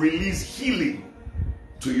that will release healing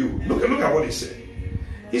to you? Look at what he said.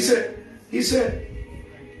 He said,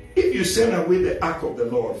 if you send away the ark of the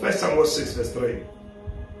Lord, 1 Samuel 6 verse 3,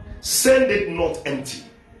 send it not empty,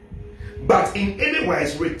 but in any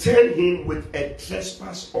wise return him with a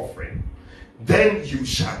trespass offering, then you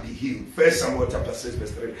shall be healed. 1 Samuel chapter 6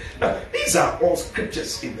 verse 3. Now, these are all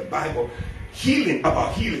scriptures in the Bible, healing,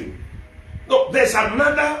 about healing. No, there's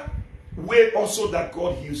another way also that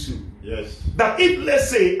God heals you. Yes. That if,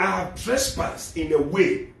 let's say, I have trespassed in a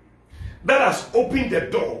way that has opened the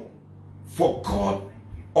door for God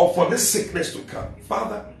or for this sickness to come,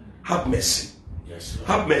 Father, have mercy. Yes, Lord.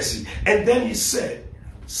 Have mercy. And then he said,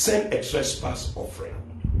 send a trespass offering.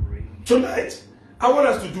 Tonight, I want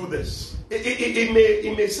us to do this.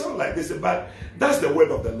 It may sound like this, but that's the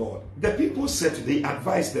word of the Lord. The people said, they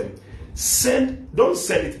advised them, don't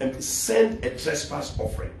send it empty, send a trespass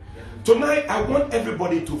offering. Tonight, I want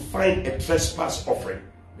everybody to find a trespass offering.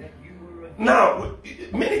 Now,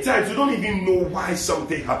 many times we don't even know why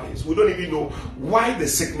something happens. We don't even know why the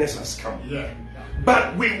sickness has come. Yeah.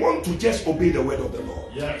 But we want to just obey the word of the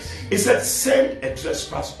Lord. Yes. It said, send a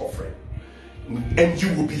trespass offering and you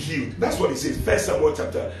will be healed. That's what it says. 1 Samuel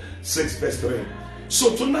chapter 6 verse 3.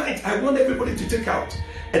 So tonight, I want everybody to take out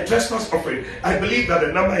a trespass offering. I believe that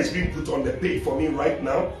the number is being put on the page for me right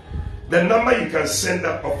now. The number you can send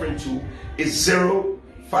that offering to is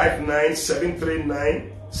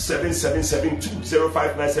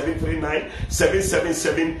 059-739-7772.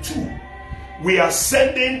 059-739-7772. We are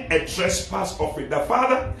sending a trespass offering. The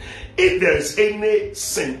Father, if there is any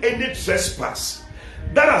sin, any trespass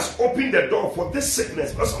that has opened the door for this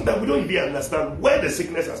sickness, because sometimes we don't even understand where the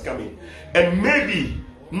sickness has come in. And maybe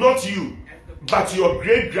not you, but your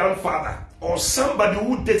great-grandfather or somebody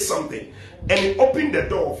who did something, and it opened the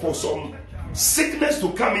door for some sickness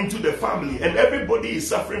to come into the family, and everybody is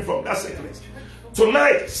suffering from that sickness.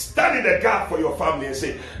 Tonight, stand in the gap for your family and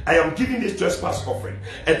say, I am giving this trespass offering.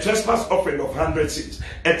 A trespass offering of 100 cedis,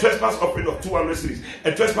 a trespass offering of 200 cedis,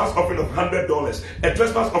 a trespass offering of $100, a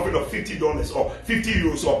trespass offering of $50 or 50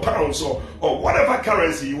 euros or pounds or whatever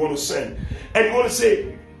currency you want to send. And you want to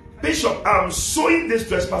say, Bishop, I'm sowing this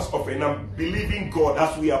trespass offering. I'm believing God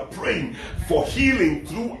as we are praying for healing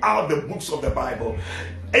throughout the books of the Bible.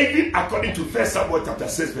 Even according to 1 Samuel chapter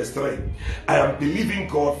 6 verse 3, I am believing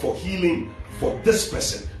God for healing for this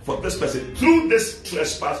person through this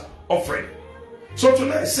trespass offering. So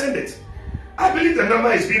tonight, send it. I believe the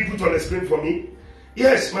number is being put on the screen for me.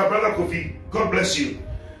 Yes, my brother Kofi, God bless you.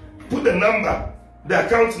 Put the number. The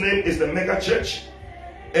account name is the Mega Church.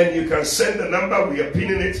 And you can send the number. We are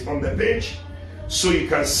pinning it on the page. So you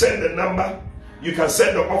can send the number You can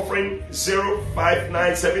send the offering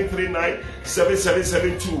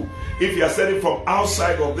 059-739-7772. If you are sending from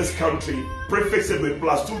outside of this country, prefix it with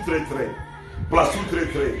 +233.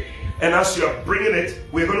 +233. And as you are bringing it,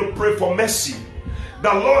 we're going to pray for mercy.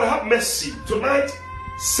 The Lord have mercy. Tonight,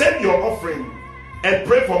 send your offering and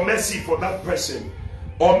pray for mercy for that person.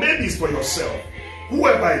 Or maybe it's for yourself.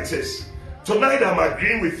 Whoever it is. Tonight I'm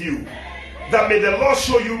agreeing with you that may the Lord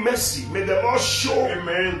show you mercy. May the Lord show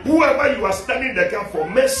whoever you are standing the gap for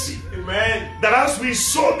mercy. That as we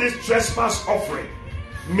sow this trespass offering,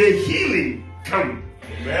 may healing come.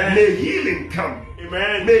 May healing come.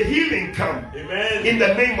 May healing come. In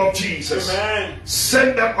the name of Jesus.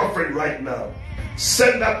 Send that offering right now.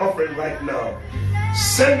 Send that offering right now.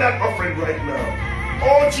 Send that offering right now.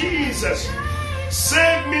 Oh Jesus,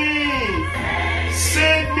 save me.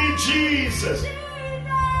 Save me, Jesus.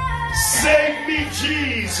 Save me,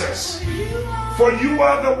 Jesus. For you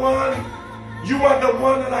are the one. You are the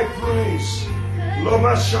one that I praise.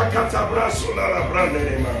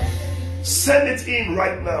 Send it in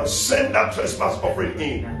right now. Send that trespass offering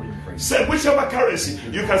in. Send whichever currency.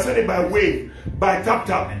 You can send it by Wave, by Tap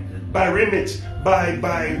Tap, by Remit, by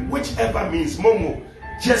whichever means. Momo.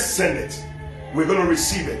 Just send it. We're going to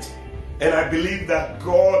receive it. And I believe that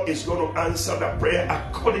God is going to answer that prayer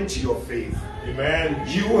according to your faith. Amen.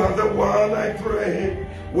 You are the one I pray.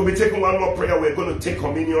 We'll be taking one more prayer. We're going to take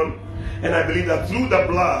communion. And I believe that through the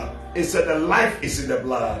blood, it said the life is in the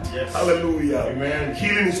blood. Yes. Hallelujah. Amen.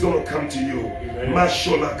 Healing is going to come to you.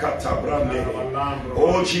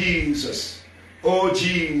 Oh Jesus. Oh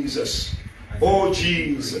Jesus. Oh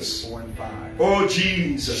Jesus. Oh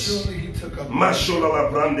Jesus.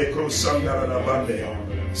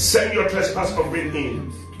 Send your trespass offering in.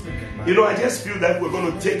 You know, I just feel that we're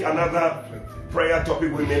going to take another prayer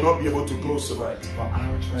topic. We may not be able to close tonight.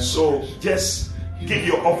 So just give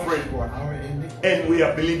your offering. And we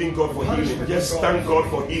are believing God for healing. Just thank God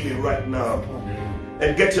for healing right now.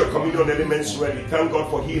 And get your communion elements ready. Thank God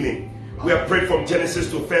for healing. We are praying from Genesis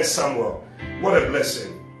to 1 Samuel. What a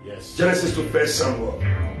blessing. Yes. Genesis to 1 Samuel.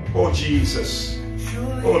 Oh Jesus.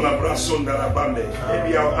 Oh Labrasunda Labande.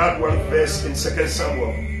 Maybe I'll add one verse in 2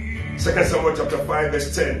 Samuel. 2 Samuel chapter 5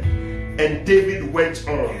 verse 10. And David went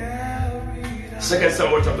on. 2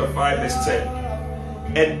 Samuel chapter 5 verse 10.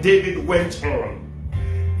 And David went on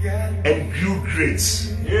and grew great.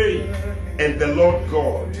 And the Lord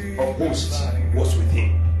God of hosts was with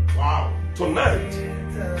him. Wow. Tonight,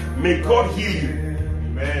 may God heal you.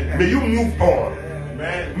 Amen. May you move on.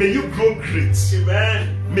 Amen. May you grow great.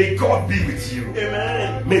 Amen. May God be with you.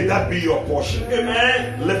 Amen. May that be your portion.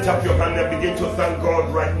 Amen. Lift up your hand and begin to thank God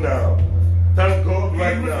right now. Thank God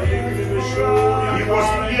right now. He was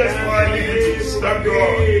pierced for our iniquities. Thank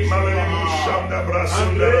God.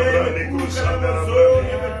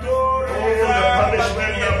 Oh, the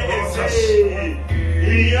punishment that brought us.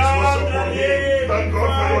 He was upon him. Thank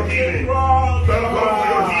God for your healing. Thank God for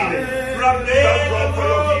your healing. Thank God for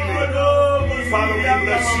your healing. Father, we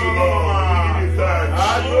bless you, Lord. We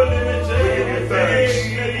give you thanks. We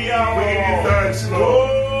give you thanks. We give you thanks,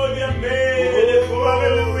 Lord.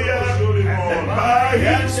 Hallelujah. And by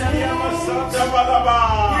his wounds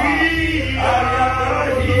we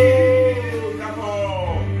are healed.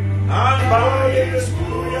 And by his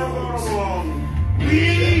wounds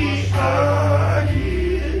we are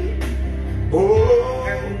healed. Oh,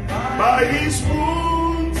 by his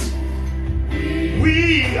wounds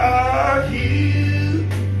we are healed.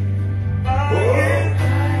 Oh,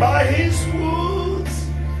 by his wounds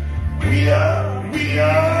we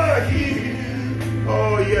are healed.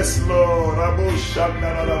 Oh yes, Lord.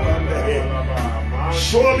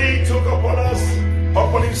 Surely he took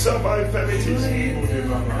upon himself our infirmities.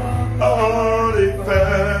 Our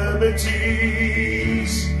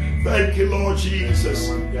infirmities. Thank you, Lord Jesus.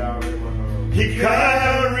 He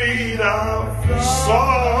carried our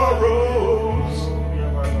sorrows.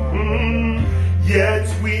 Yet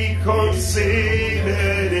we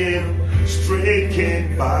considered him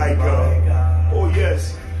stricken by God. Oh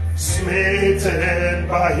yes. Smitten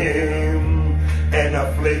by him and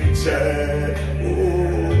afflicted.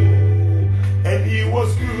 Oh, and he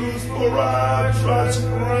was bruised for our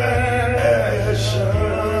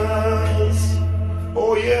transgressions.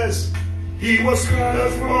 Oh yes, he was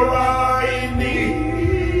bruised for our iniquities.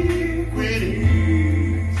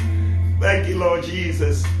 Thank you, Lord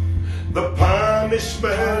Jesus. The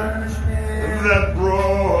punishment that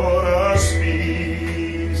brought us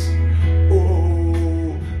peace.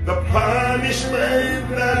 Oh, the punishment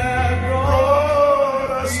that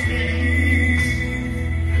brought us peace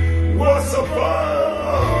was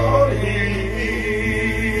upon him.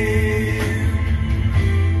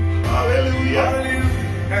 Hallelujah.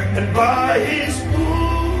 And by his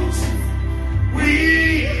wounds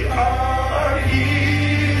we are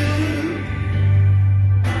healed.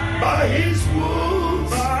 By his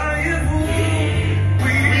wounds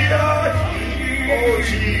we are healed. Oh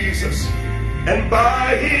Jesus. And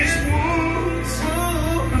by his wounds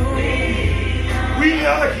we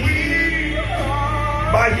are healed.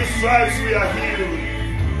 By his stripes we are healed.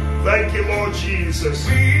 Thank you, Lord Jesus.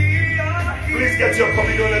 Please get your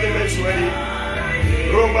communion elements ready.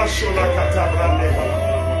 Roma shola katabrandema.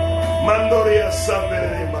 Mandoria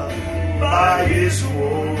saberema. By his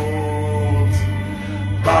wounds,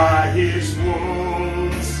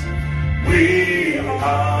 we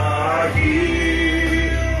are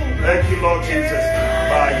healed. Thank you, Lord Jesus.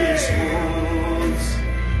 By his wounds,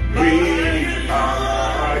 we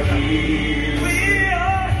are healed.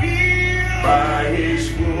 By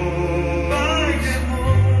his wounds,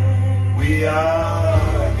 we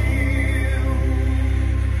are healed.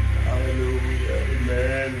 Hallelujah.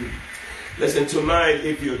 Amen. Listen, tonight,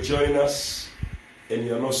 if you join us and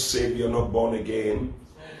you're not saved, you're not born again,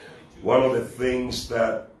 one of the things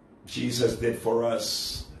that Jesus did for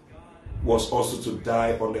us was also to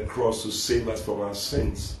die on the cross to save us from our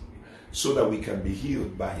sins so that we can be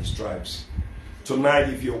healed by his stripes. Tonight,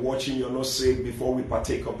 if you're watching, you're not saved, before we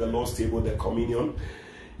partake of the Lord's table, the communion,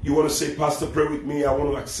 you want to say, Pastor, pray with me. I want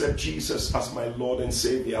to accept Jesus as my Lord and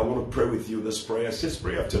Savior. I want to pray with you this prayer. Just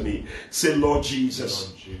pray after me. Say, Lord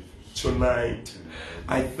Jesus, tonight,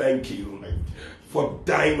 I thank you for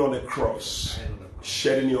dying on the cross,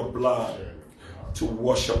 shedding your blood to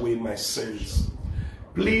wash away my sins.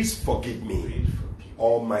 Please forgive me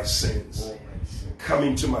all my sins. Come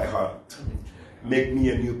into my heart. Make me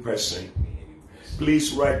a new person.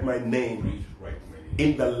 Please write my name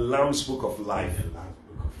in the Lamb's Book of Life.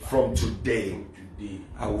 From today,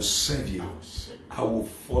 I will serve you. I will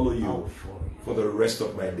follow you for the rest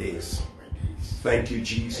of my days. Thank you,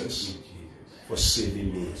 Jesus, for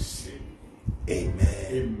saving me. Amen.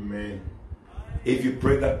 Amen. If you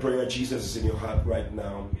pray that prayer, Jesus is in your heart right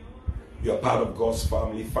now. You're part of God's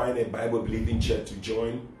family. Find a Bible-believing church to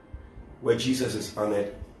join where Jesus is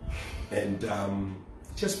honored. And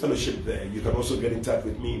just fellowship there. You can also get in touch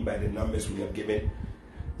with me by the numbers we have given,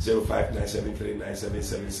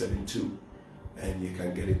 0597397772, and you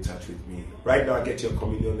can get in touch with me. Right now, get your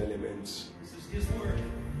communion elements. This is his word,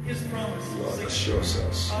 his promise. Lord assures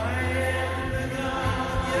us.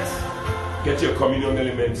 Get your communion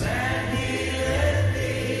elements.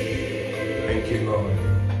 Thank you, Lord.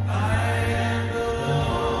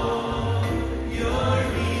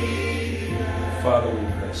 Father, we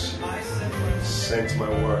bless you. Sent my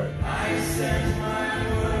word.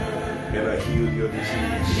 And I heal your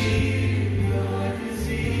disease.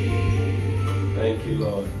 Thank you,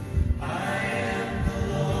 Lord.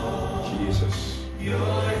 Jesus.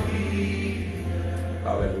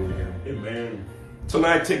 Hallelujah. Amen.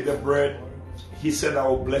 Tonight, take the bread. He said, I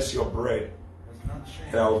will bless your bread,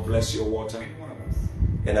 and I will bless your water,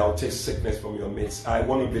 and I will take sickness from your midst. I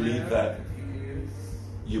want to believe that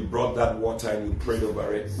you brought that water and you prayed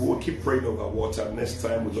over it. We will keep praying over water. Next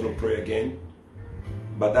time we're going to pray again.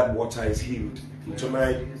 But that water is healed. And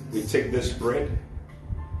tonight we take this bread,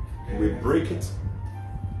 we break it,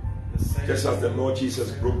 just as the Lord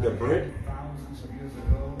Jesus broke the bread.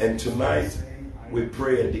 And tonight we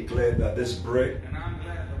pray and declare that this bread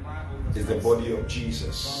is the body of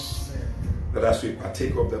Jesus. That as we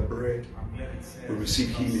partake of the bread, we receive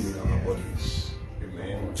healing in our bodies.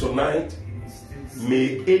 Amen. Tonight,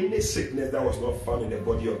 may any sickness that was not found in the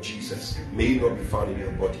body of Jesus, may it not be found in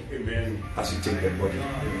your body. Amen. As you take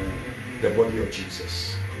the body of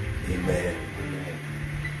Jesus. Amen.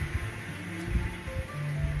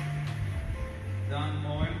 Don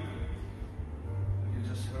Moy, you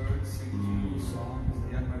just heard singing two songs.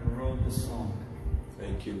 The young man wrote the song.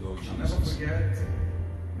 Thank you, Lord I'll never Jesus. forget,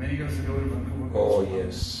 many years ago in Vancouver. Oh,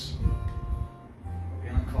 yes.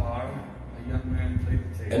 In a car, a young man played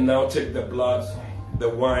the tape. And now take the blood, the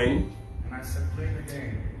wine. And I said, play the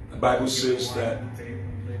game. The Bible says that Play the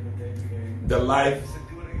tape again. the life I said,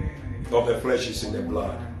 do it again. And he of the flesh is in the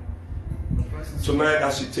blood. the presence Tonight,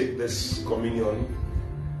 as you take this communion,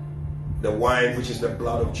 the wine, which is the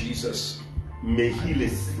blood of Jesus, may healing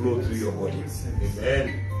flow through your body.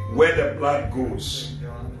 Amen. Where the blood goes,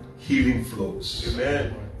 healing flows.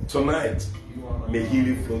 Amen. Tonight, may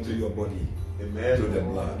healing flow through your body, Amen. through the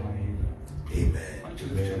blood. Amen.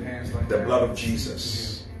 The blood of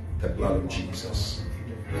Jesus. The blood of Jesus.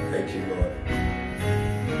 Thank you,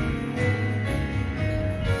 Lord.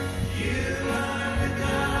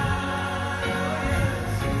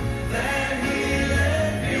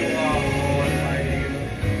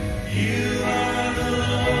 You are the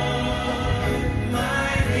Lord.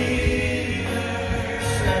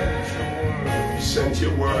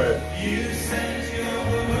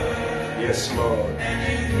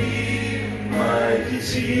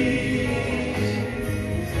 disease.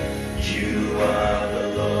 You are the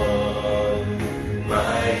Lord,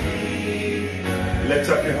 my healer. Lift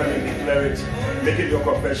up your hand and declare it. Make it your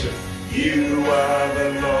confession. You are the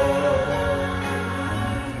Lord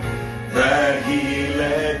that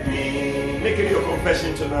healed me. Make it your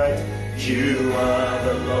confession tonight. You are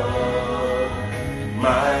the Lord,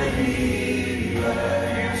 my healer.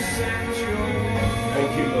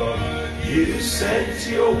 Thank you, Lord. You sent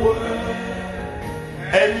your word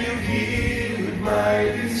and you healed my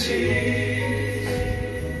disease.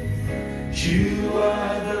 You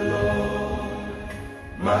are the Lord,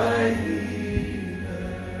 my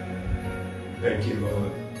healer. Thank you,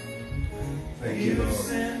 Lord. Thank you, Lord.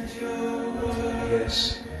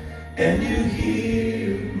 Yes. And you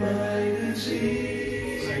healed my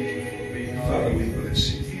disease. Father, we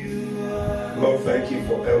bless you. Lord, thank you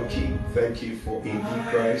for Elkie. Thank you for Indy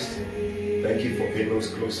Christ. Thank you for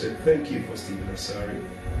Enos Closet. Thank you for Stephen Asari.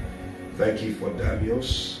 Thank you for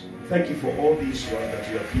Damios. Thank you for all these ones that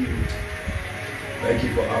you have healed. Thank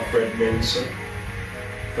you for Alfred Mensa.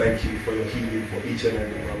 Thank you for your healing for each and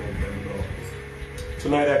every one of them, Lord.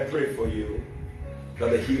 Tonight I pray for you that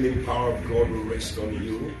the healing power of God will rest on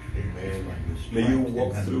you. Amen. May you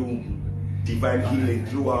walk through divine healing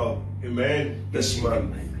throughout this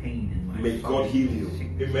month. May God heal you.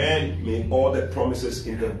 Amen. May all the promises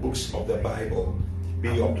in the books of the Bible be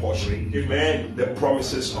your portion. Amen. The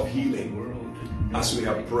promises of healing, as we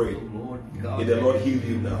have prayed. May the Lord heal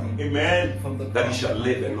you now. Amen. That you shall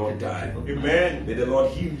live and not die. Amen. May the Lord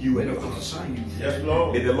heal you and your house. Yes,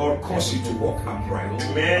 Lord. May the Lord cause you to walk upright.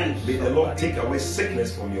 Amen. May the Lord take away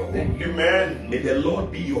sickness from your home. Amen. May the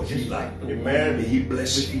Lord be your healer. Amen. May He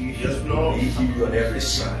bless you. Yes, Lord. May He heal you on every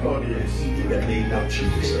side. Oh, yes. In the name of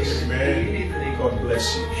Jesus. Amen. God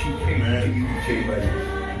bless you. Amen. Favor you.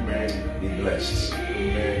 Amen. Be blessed.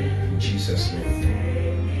 Amen. In Jesus' name.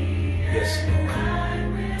 Yes, Lord.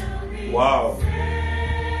 Wow.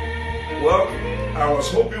 Well, I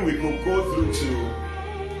was hoping we could go through to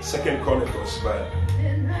 2 Chronicles, but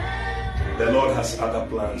the Lord has other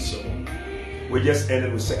plans. So we just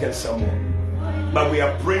ended with 2 Samuel. But we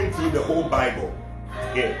are praying through the whole Bible.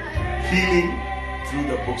 Yeah. Healing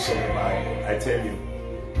through the books of the Bible. I tell you,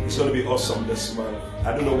 it's going to be awesome this month.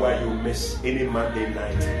 I don't know why you miss any Monday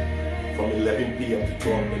night from 11 p.m. to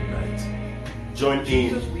 12 midnight. Join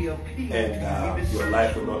in and your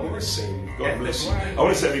life will not be the same. God bless you. I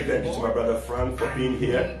want to say a big thank you to my brother Frank for being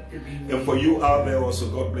here. And for you out there also,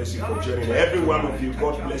 God bless you for joining. Every one of you,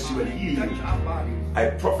 God bless you and heal you. I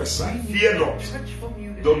prophesy, fear not.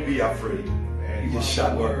 Don't be afraid. You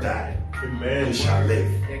shall not die. You shall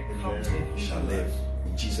live. You shall live.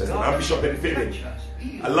 In Jesus' name. I'm Bishop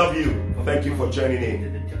FABIN. I love you. Thank you for joining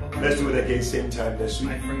in. Let's do it again, same time next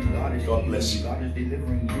week. God bless you. God is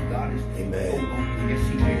delivering you. God is Amen. Yes,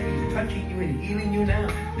 He is. He's touching you and healing you now.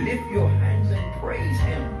 Lift your hands and praise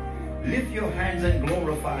Him. Lift your hands and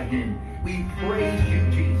glorify Him. We praise you,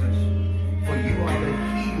 Jesus, for you are the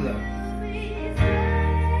healer.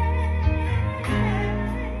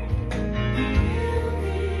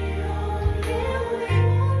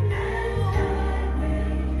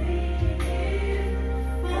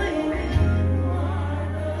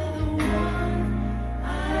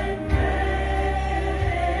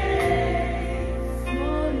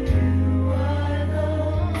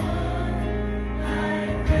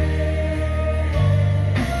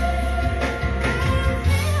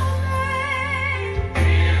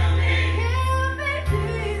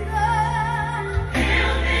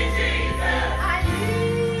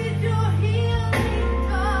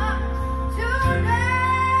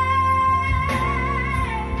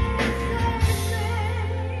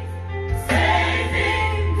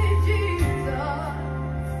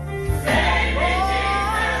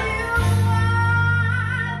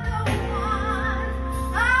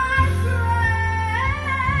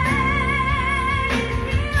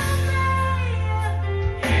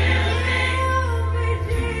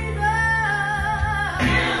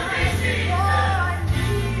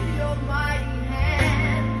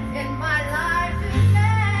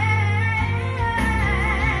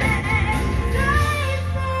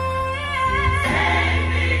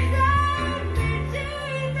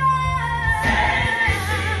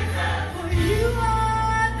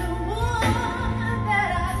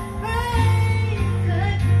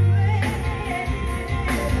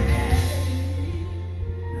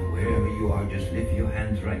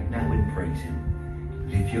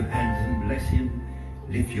 Lift your hands and bless Him.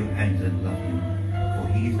 Lift your hands and love Him.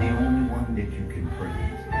 For He is the only one that you can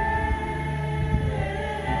praise.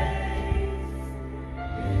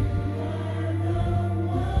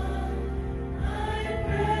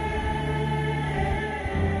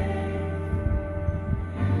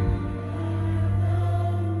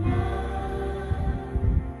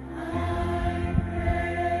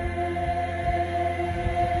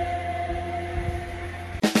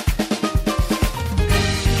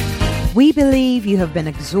 We believe you have been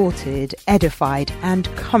exhorted, edified,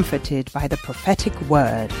 and comforted by the prophetic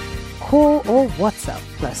word. Call or WhatsApp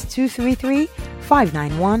 +233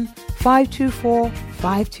 591 524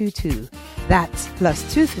 522. That's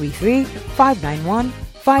 +233 591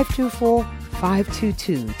 524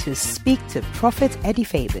 522 to speak to Prophet Eddie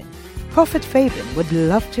FABIN. Prophet FABIN would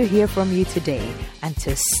love to hear from you today and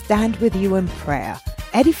to stand with you in prayer.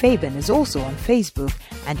 Eddie FABIN is also on Facebook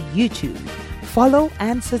and YouTube. Follow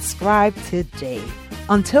and subscribe today.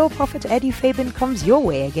 Until Prophet Eddie FABIN comes your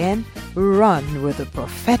way again, run with the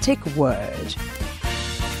prophetic word.